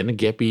is going to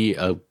get me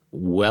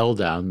well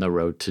down the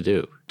road to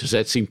do. Does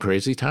that seem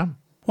crazy, Tom?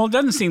 Well, it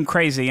doesn't seem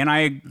crazy, and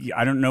I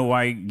don't know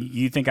why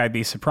you think I'd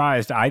be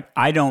surprised.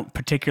 I don't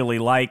particularly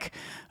like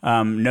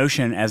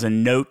Notion as a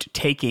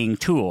note-taking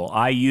tool.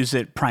 I use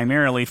it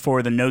primarily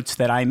for the notes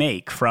that I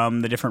make from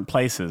the different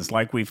places.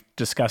 Like we've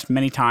discussed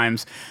many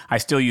times, I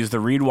still use the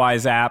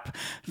Readwise app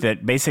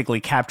that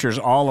basically captures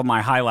all of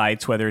my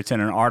highlights, whether it's in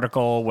an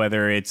article,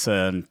 whether it's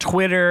on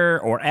Twitter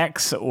or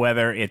X,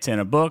 whether it's in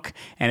a book,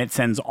 and it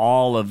sends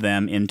all of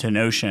them into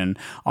Notion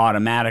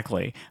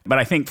automatically. But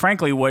I think,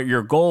 frankly, what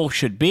your goal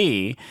should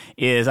be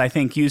is I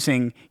think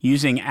using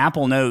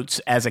Apple Notes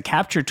as a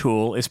capture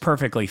tool is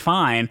perfectly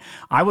fine.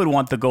 I would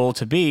want the goal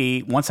to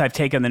be, once I've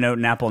taken the note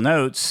in Apple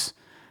Notes,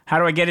 how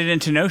do I get it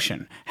into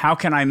Notion? How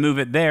can I move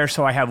it there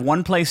so I have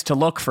one place to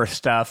look for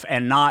stuff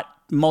and not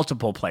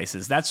multiple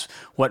places? That's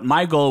what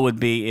my goal would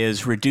be,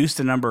 is reduce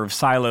the number of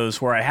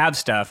silos where I have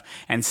stuff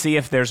and see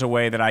if there's a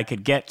way that I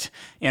could get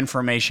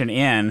information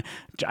in.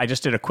 I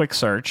just did a quick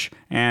search,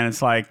 and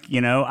it's like,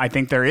 I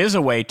think there is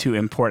a way to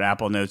import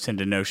Apple Notes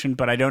into Notion,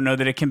 but I don't know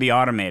that it can be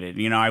automated.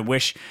 I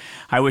wish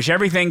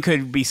everything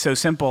could be so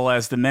simple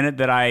as the minute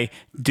that I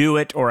do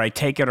it or I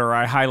take it or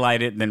I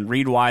highlight it, then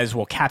Readwise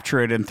will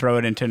capture it and throw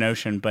it into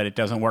Notion, but it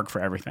doesn't work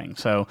for everything.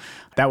 So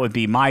that would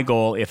be my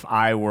goal if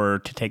I were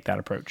to take that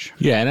approach.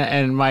 Yeah,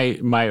 and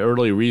my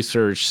early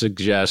research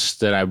suggests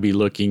that I'd be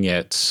looking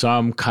at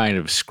some kind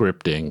of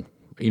scripting,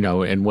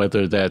 and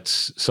whether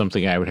that's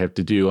something I would have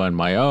to do on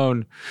my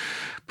own.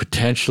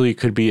 Potentially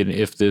could be an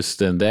if this,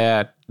 then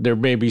that. There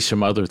may be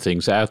some other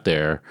things out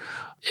there.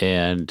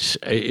 And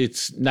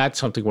it's not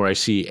something where I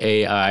see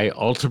AI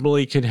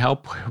ultimately can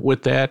help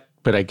with that.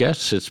 But I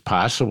guess it's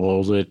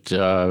possible that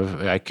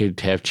I could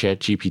have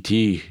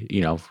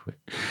ChatGPT,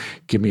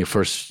 give me a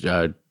first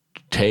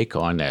take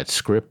on that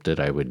script that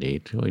I would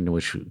need,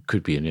 which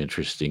could be an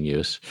interesting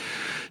use.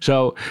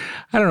 So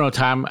I don't know,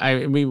 Tom.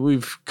 I mean,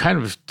 we've kind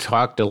of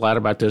talked a lot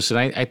about this, and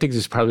I think this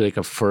is probably like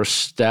a first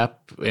step.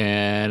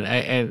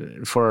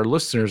 And for our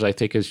listeners, I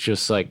think it's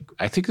just like,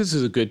 I think this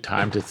is a good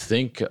time to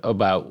think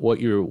about what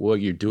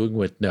you're doing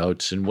with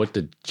notes and what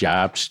the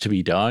jobs to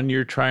be done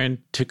you're trying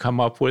to come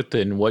up with,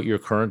 and what your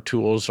current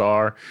tools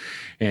are,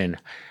 and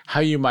how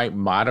you might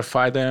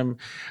modify them.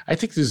 I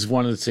think this is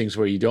one of the things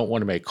where you don't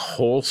want to make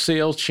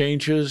wholesale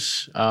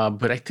changes,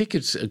 but I think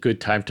it's a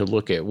good time to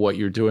look at what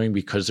you're doing,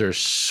 because there's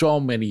so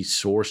many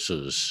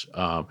sources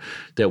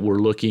that we're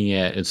looking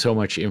at and so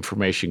much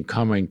information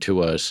coming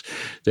to us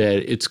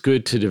that it's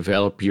good to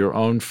develop your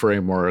own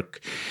framework.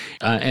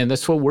 And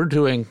that's what we're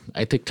doing,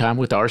 I think, Tom,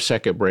 with our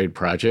Second Brain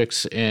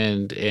projects.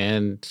 And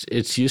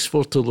it's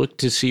useful to look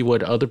to see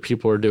what other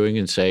people are doing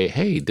and say,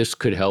 hey, this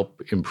could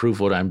help improve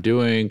what I'm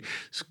doing.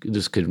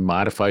 This could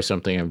modify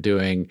something I'm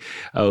doing.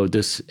 Oh,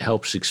 this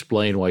helps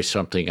explain why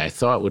something I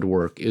thought would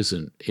work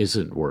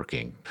isn't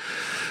working.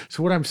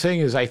 So what I'm saying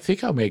is, I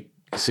think I'll make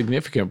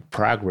significant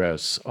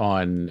progress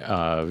on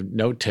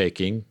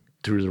note-taking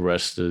through the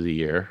rest of the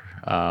year.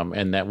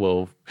 And that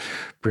will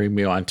bring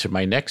me on to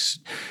my next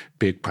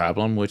big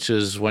problem, which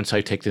is once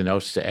I take the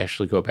notes to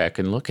actually go back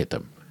and look at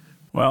them.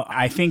 Well,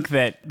 I think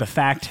that the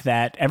fact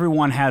that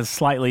everyone has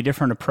slightly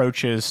different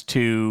approaches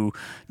to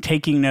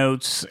taking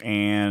notes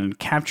and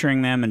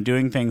capturing them and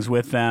doing things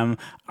with them,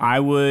 I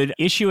would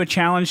issue a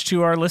challenge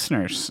to our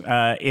listeners.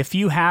 If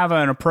you have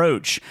an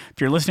approach,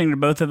 if you're listening to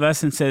both of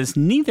us and says,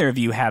 neither of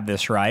you have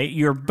this right,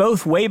 you're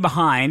both way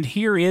behind,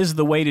 here is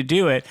the way to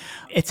do it,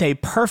 it's a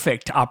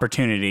perfect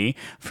opportunity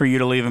for you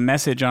to leave a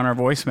message on our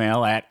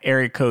voicemail at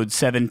area code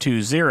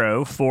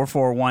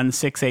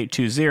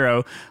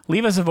 720-441-6820.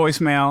 Leave us a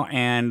voicemail,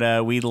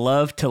 and we'd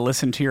love to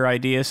listen to your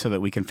ideas so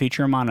that we can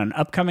feature them on an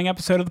upcoming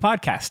episode of the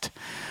podcast.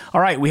 All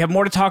right, we have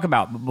more to talk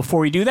about, but before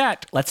we do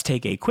that, let's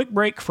take a quick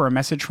break for a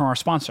message from our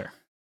sponsor.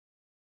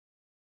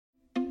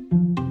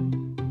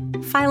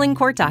 Filing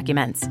court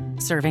documents,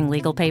 serving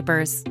legal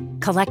papers,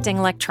 collecting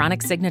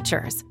electronic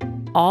signatures,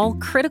 all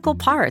critical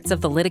parts of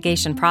the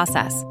litigation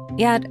process,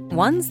 yet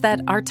ones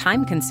that are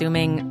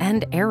time-consuming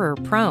and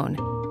error-prone.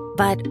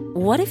 But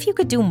what if you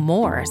could do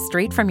more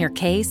straight from your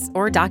case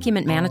or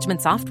document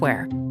management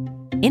software?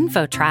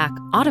 InfoTrack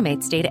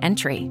automates data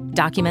entry,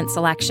 document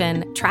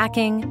selection,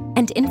 tracking,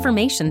 and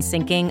information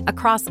syncing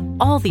across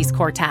all these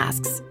core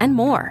tasks and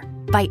more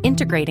by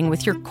integrating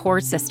with your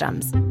core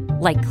systems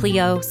like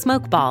Clio,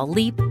 Smokeball,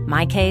 Leap,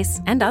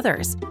 MyCase, and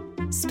others.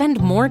 Spend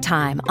more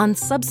time on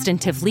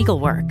substantive legal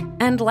work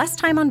and less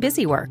time on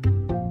busy work.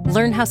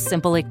 Learn how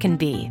simple it can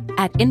be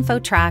at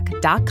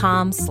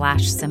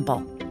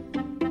infotrack.com/simple.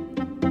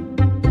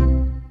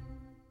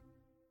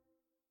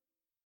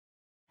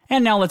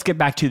 And now let's get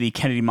back to the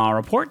Kennedy Mile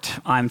Report.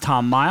 I'm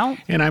Tom Mile.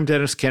 And I'm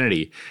Dennis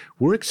Kennedy.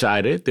 We're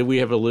excited that we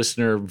have a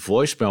listener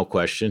voicemail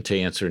question to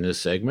answer in this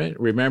segment.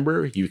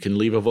 Remember, you can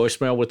leave a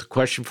voicemail with a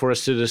question for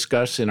us to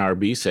discuss in our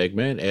B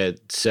segment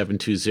at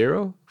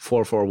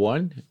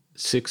 720-441-6820.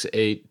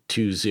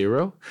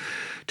 888-6820.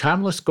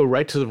 Tom, let's go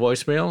right to the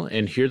voicemail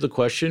and hear the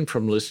question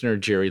from listener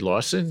Jerry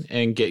Lawson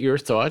and get your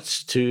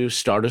thoughts to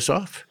start us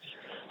off.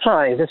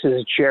 Hi, this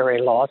is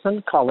Jerry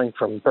Lawson calling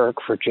from Burke,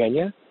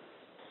 Virginia.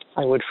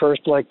 I would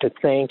first like to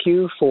thank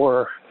you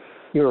for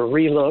your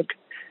relook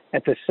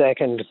at the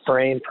Second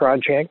Brain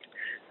Project.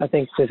 I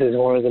think this is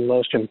one of the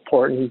most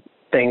important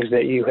things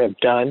that you have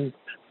done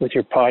with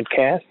your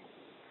podcast.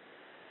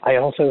 I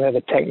also have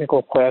a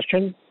technical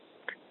question.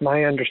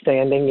 My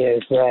understanding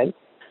is that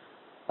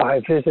by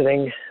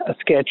visiting a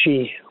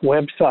sketchy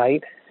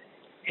website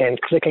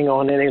and clicking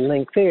on any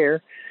link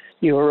there,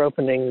 you are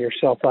opening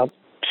yourself up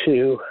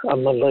to a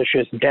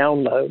malicious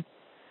download.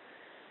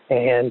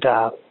 And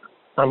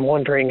I'm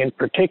wondering in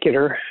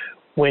particular,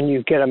 when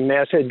you get a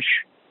message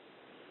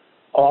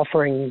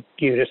offering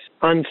you to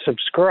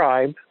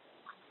unsubscribe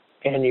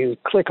and you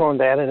click on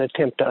that and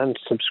attempt to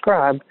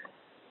unsubscribe,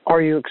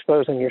 are you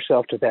exposing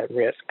yourself to that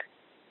risk?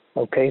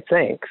 Okay,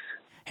 thanks.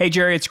 Hey,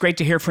 Jerry, it's great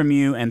to hear from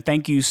you, and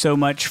thank you so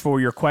much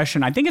for your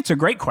question. I think it's a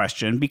great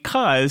question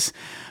because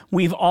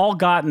we've all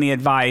gotten the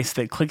advice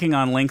that clicking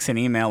on links in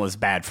email is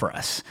bad for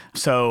us.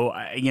 So,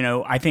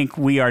 I think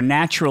we are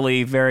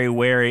naturally very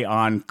wary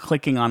on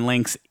clicking on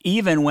links,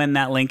 even when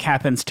that link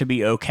happens to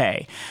be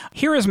okay.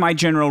 Here is my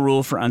general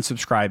rule for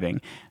unsubscribing.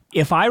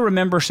 If I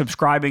remember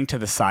subscribing to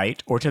the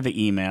site or to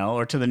the email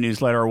or to the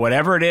newsletter or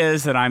whatever it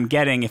is that I'm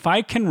getting, if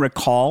I can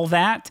recall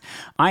that,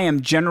 I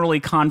am generally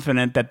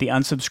confident that the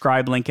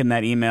unsubscribe link in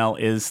that email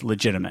is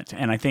legitimate.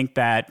 And I think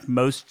that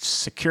most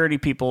security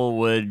people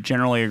would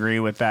generally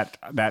agree with that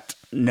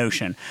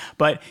notion.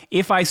 But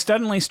if I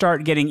suddenly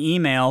start getting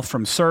email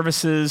from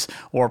services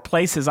or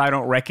places I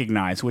don't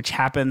recognize, which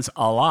happens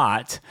a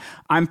lot,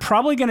 I'm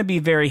probably going to be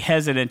very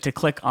hesitant to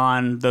click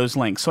on those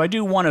links. So I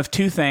do one of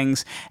two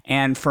things.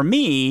 And for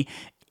me,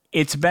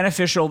 it's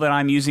beneficial that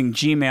I'm using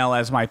Gmail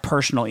as my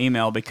personal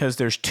email because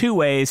there's two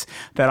ways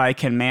that I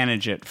can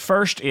manage it.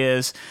 First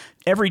is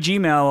every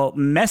Gmail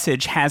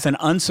message has an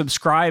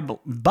unsubscribe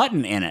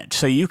button in it.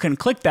 So you can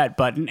click that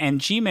button and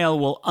Gmail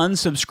will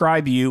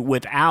unsubscribe you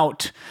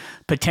without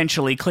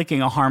potentially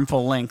clicking a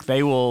harmful link.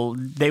 They will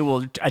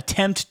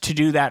attempt to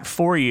do that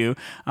for you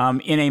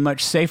in a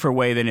much safer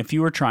way than if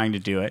you were trying to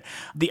do it.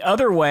 The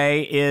other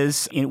way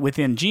is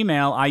within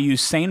Gmail, I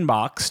use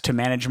SaneBox to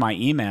manage my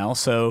email.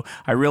 So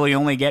I really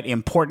only get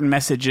important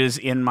messages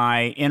in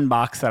my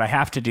inbox that I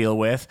have to deal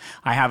with.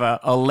 I have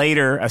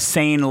a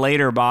Sane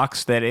Later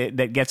box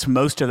that gets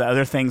most of the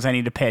other things I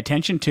need to pay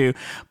attention to.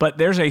 But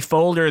there's a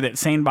folder that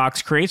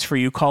SaneBox creates for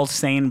you called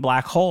Sane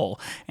Black Hole.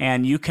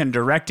 And you can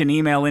direct an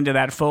email into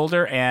that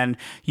folder and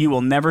you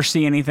will never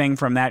see anything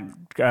from that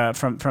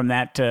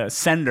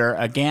sender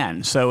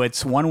again. So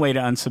it's one way to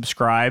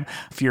unsubscribe.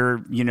 If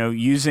you're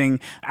using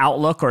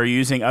Outlook or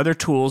using other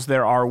tools,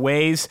 there are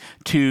ways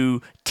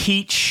to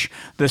teach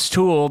this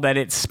tool that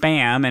it's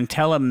spam and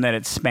tell them that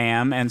it's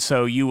spam, and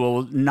so you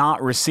will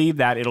not receive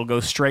that. It'll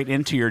go straight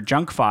into your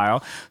junk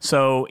file.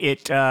 So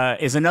it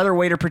is another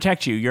way to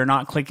protect you. You're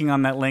not clicking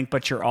on that link,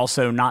 but you're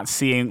also not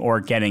seeing or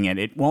getting it.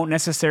 It won't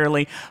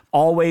necessarily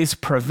always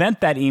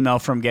prevent that email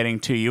from getting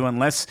to you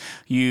unless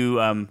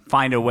you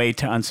find a way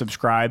to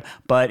unsubscribe,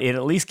 but it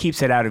at least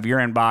keeps it out of your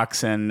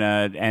inbox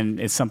and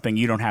it's something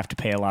you don't have to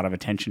pay a lot of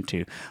attention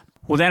to.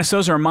 Well, Dennis,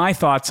 those are my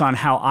thoughts on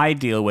how I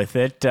deal with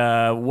it.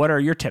 What are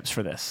your tips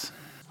for this?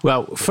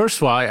 Well, first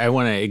of all, I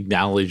want to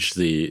acknowledge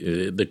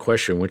the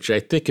question, which I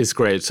think is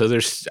great. So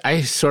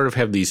I sort of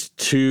have these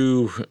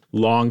two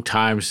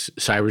long-time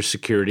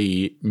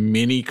cybersecurity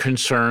mini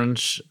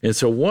concerns. And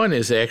so one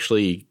is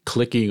actually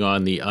clicking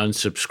on the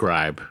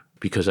unsubscribe,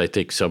 because I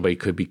think somebody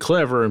could be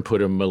clever and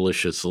put a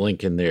malicious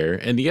link in there.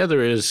 And the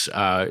other is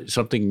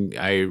something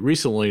I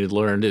recently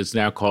learned is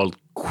now called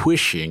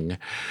quishing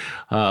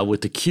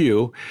with the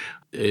Q.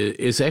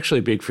 It's actually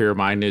a big fear of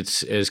mine.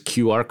 It's as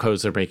QR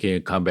codes are making a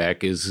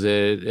comeback, is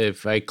that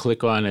if I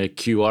click on a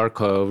QR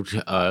code,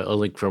 a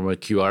link from a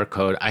QR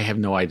code, I have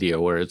no idea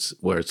where it's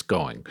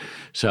going.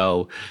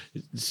 So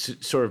it's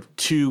sort of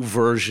two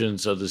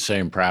versions of the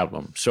same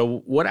problem.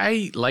 So what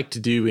I like to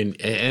do,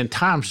 and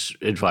Tom's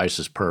advice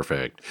is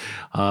perfect.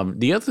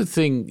 The other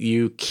thing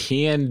you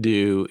can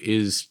do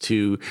is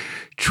to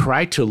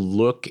try to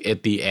look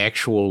at the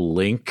actual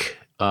link.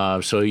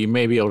 So you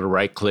may be able to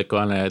right-click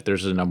on it.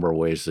 There's a number of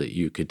ways that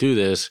you could do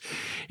this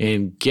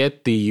and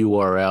get the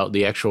URL,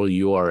 the actual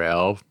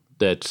URL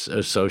that's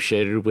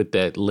associated with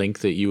that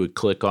link that you would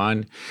click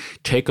on.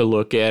 Take a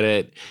look at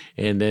it,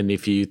 and then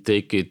if you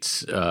think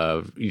it's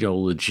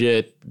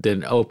legit,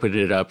 then open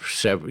it up.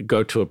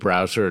 Go to a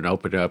browser and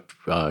open it up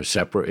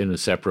in a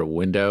separate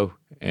window,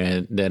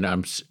 and then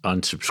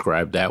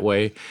unsubscribe that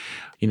way.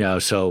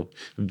 So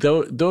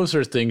those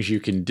are things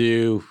you can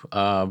do.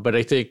 But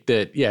I think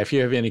that, if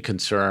you have any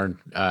concern,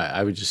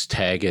 I would just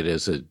tag it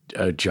as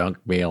a junk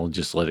mail and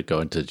just let it go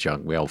into the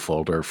junk mail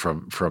folder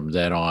from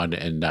then on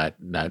and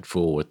not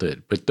fool with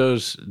it. But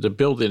the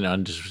built-in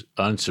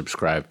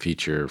unsubscribe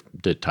feature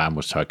that Tom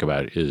was talking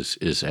about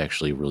is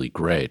actually really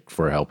great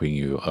for helping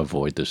you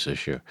avoid this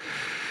issue.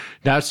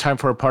 Now it's time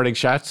for our parting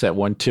shots. That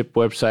one tip,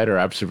 website, or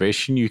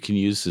observation you can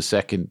use the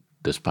Second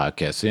this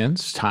podcast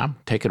ends. Tom,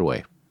 take it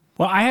away.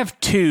 Well, I have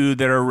two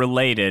that are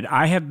related.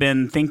 I have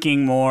been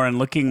thinking more and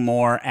looking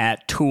more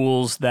at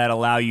tools that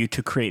allow you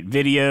to create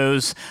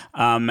videos,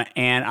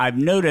 and I've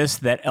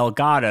noticed that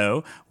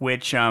Elgato,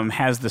 which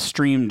has the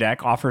Stream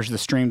Deck, offers the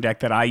Stream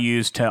Deck that I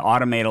use to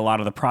automate a lot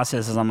of the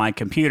processes on my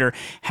computer,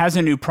 has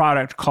a new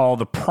product called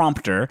the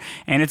Prompter,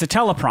 and it's a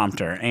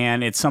teleprompter,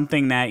 and it's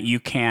something that you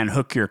can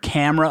hook your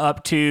camera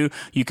up to,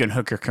 you can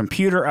hook your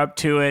computer up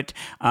to it,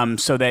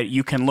 so that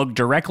you can look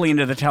directly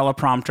into the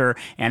teleprompter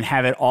and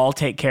have it all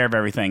take care of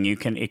everything.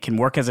 It can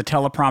work as a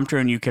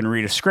teleprompter and you can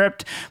read a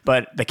script,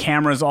 but the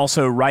camera is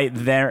also right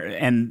there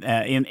and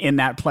in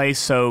that place,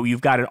 so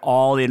you've got it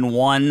all in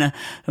one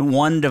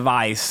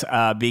device,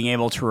 being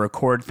able to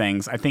record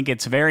things. I think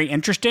it's very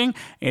interesting.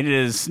 It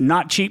is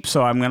not cheap,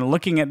 so I'm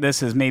looking at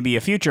this as maybe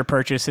a future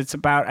purchase. It's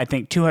about, I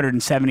think,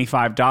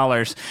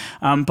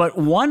 $275. But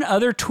one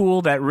other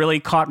tool that really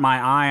caught my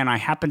eye, and I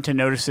happened to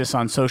notice this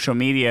on social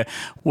media,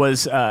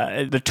 was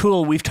the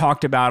tool we've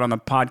talked about on the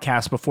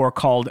podcast before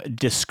called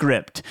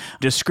Descript.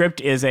 Descript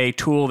is a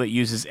tool that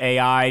uses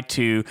AI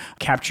to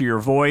capture your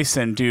voice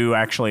and do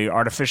actually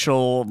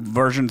artificial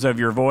versions of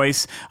your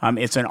voice.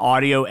 It's an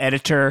audio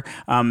editor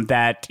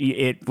that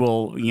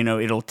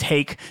it'll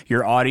take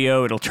your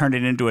audio, it'll turn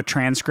it into a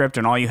transcript,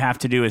 and all you have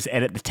to do is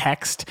edit the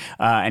text,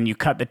 and you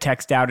cut the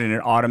text out and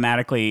it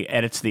automatically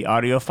edits the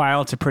audio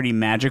file. It's a pretty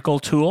magical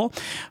tool.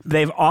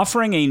 They're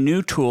offering a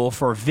new tool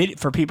for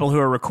people who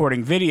are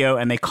recording video,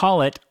 and they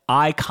call it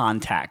eye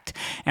contact.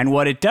 And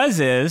what it does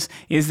is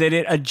that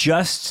it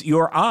adjusts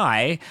your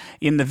eye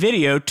in the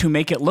video to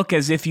make it look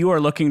as if you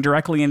are looking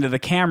directly into the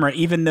camera,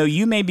 even though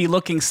you may be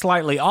looking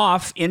slightly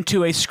off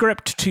into a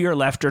script to your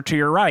left or to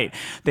your right.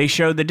 They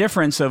show the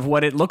difference of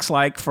what it looks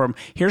like from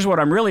here's what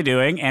I'm really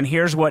doing and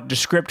here's what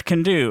Descript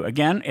can do.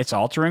 Again, it's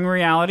altering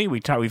reality.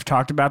 We've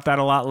talked about that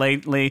a lot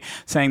lately,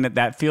 saying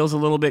that feels a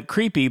little bit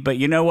creepy, but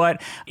you know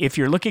what? If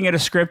you're looking at a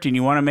script and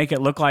you want to make it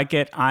look like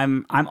it,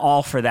 I'm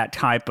all for that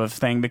type of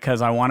thing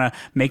because I want to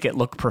make it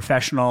look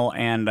professional,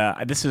 and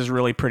this is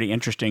really pretty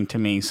interesting to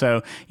me.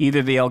 So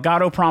either the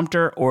Elgato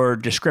Prompter or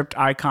Descript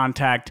Eye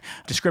Contact.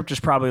 Descript is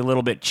probably a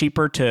little bit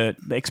cheaper to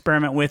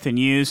experiment with and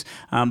use,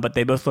 but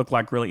they both look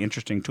like really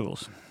interesting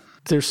tools.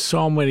 There's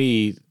so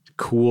many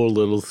cool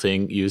little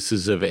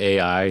uses of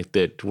AI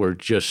that we're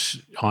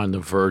just on the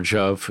verge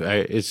of.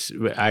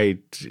 When I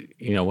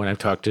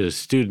talk to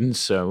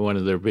students, one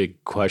of their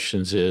big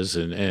questions is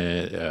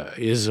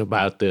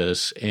about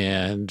this,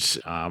 and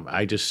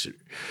I just,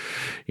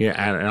 and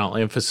I'll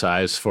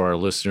emphasize for our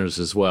listeners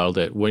as well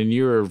that when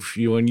you're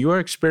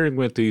experimenting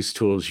with these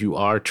tools, you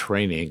are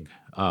training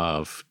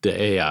of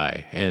the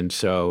AI, and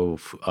so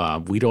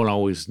we don't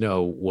always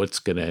know what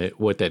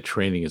that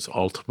training is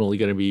ultimately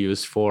going to be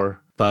used for.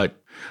 But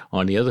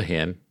on the other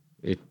hand,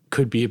 it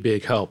could be a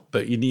big help,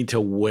 but you need to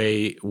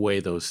weigh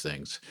those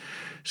things.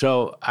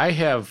 So I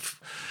have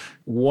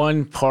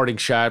one parting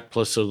shot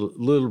plus a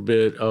little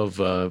bit of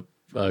a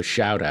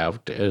shout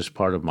out as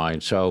part of mine.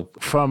 So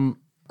from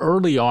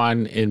early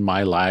on in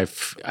my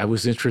life, I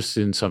was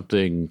interested in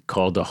something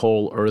called the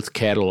Whole Earth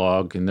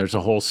Catalog, and there's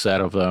a whole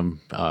set of them.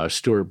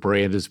 Stuart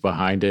Brand is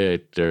behind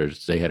it.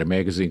 They had a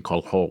magazine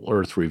called Whole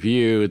Earth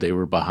Review. They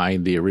were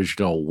behind the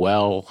original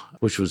Well,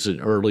 which was an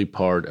early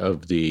part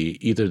of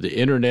either the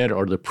internet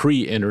or the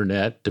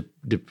pre-internet,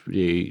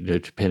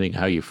 depending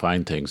how you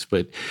find things.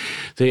 But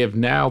they have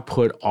now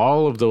put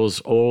all of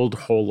those old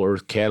Whole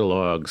Earth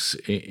catalogs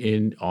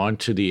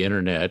onto the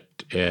internet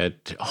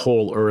at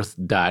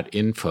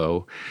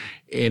wholeearth.info.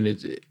 And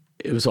it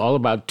was all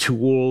about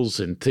tools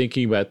and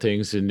thinking about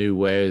things in new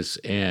ways.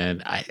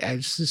 And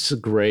it's just a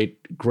great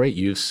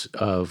use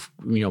of,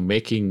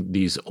 making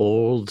these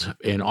old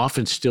and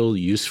often still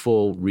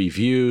useful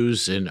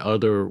reviews and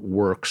other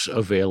works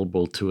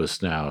available to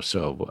us now.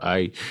 So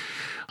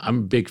I'm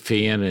a big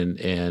fan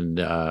and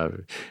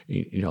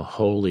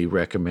wholly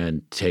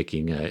recommend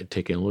taking a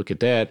look at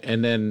that.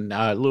 And then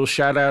a little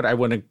shout out, I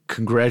want to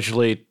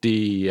congratulate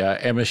the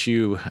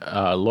MSU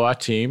law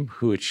team,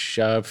 which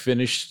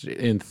finished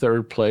in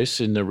third place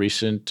in the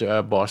recent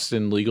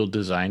Boston Legal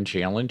Design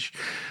Challenge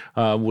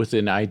with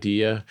an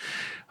idea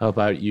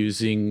about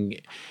using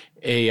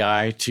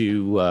AI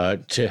to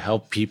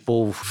help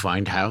people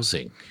find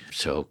housing.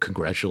 So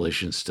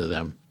congratulations to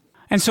them.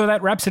 And so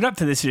that wraps it up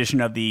for this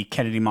edition of the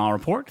Kennedy Miles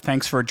Report.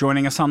 Thanks for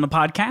joining us on the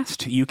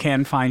podcast. You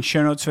can find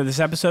show notes for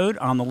this episode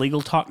on the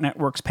Legal Talk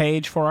Network's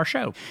page for our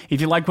show. If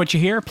you like what you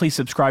hear, please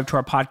subscribe to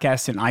our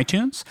podcast in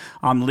iTunes,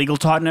 on the Legal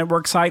Talk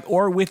Network site,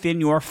 or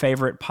within your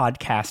favorite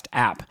podcast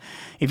app.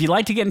 If you'd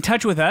like to get in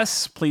touch with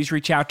us, please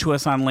reach out to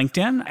us on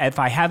LinkedIn. If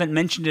I haven't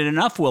mentioned it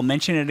enough, we'll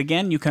mention it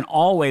again. You can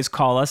always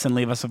call us and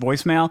leave us a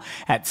voicemail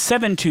at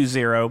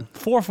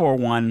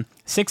 720-441-6820.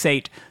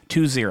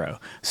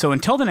 So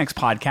until the next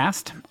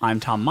podcast, I'm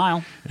Tom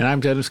Miles. And I'm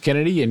Dennis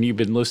Kennedy, and you've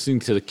been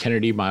listening to the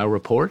Kennedy Miles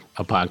Report,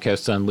 a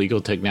podcast on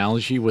legal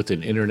technology with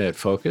an internet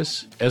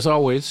focus. As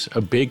always,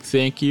 a big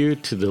thank you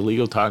to the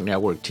Legal Talk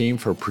Network team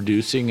for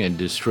producing and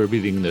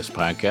distributing this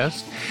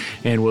podcast.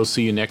 And we'll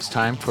see you next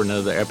time for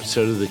another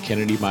episode of the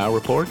Kennedy Miles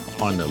Report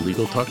on the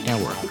Legal Talk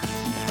Network.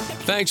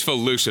 Thanks for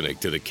listening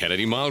to the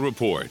Kennedy Mile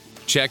Report.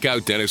 Check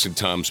out Dennis and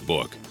Tom's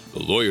book,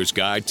 The Lawyer's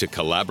Guide to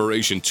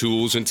Collaboration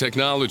Tools and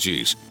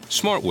Technologies,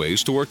 Smart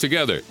Ways to Work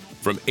Together,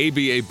 from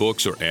ABA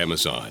Books or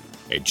Amazon.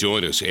 And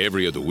join us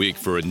every other week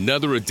for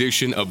another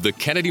edition of the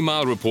Kennedy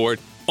Mile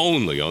Report,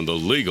 only on the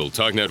Legal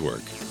Talk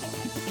Network.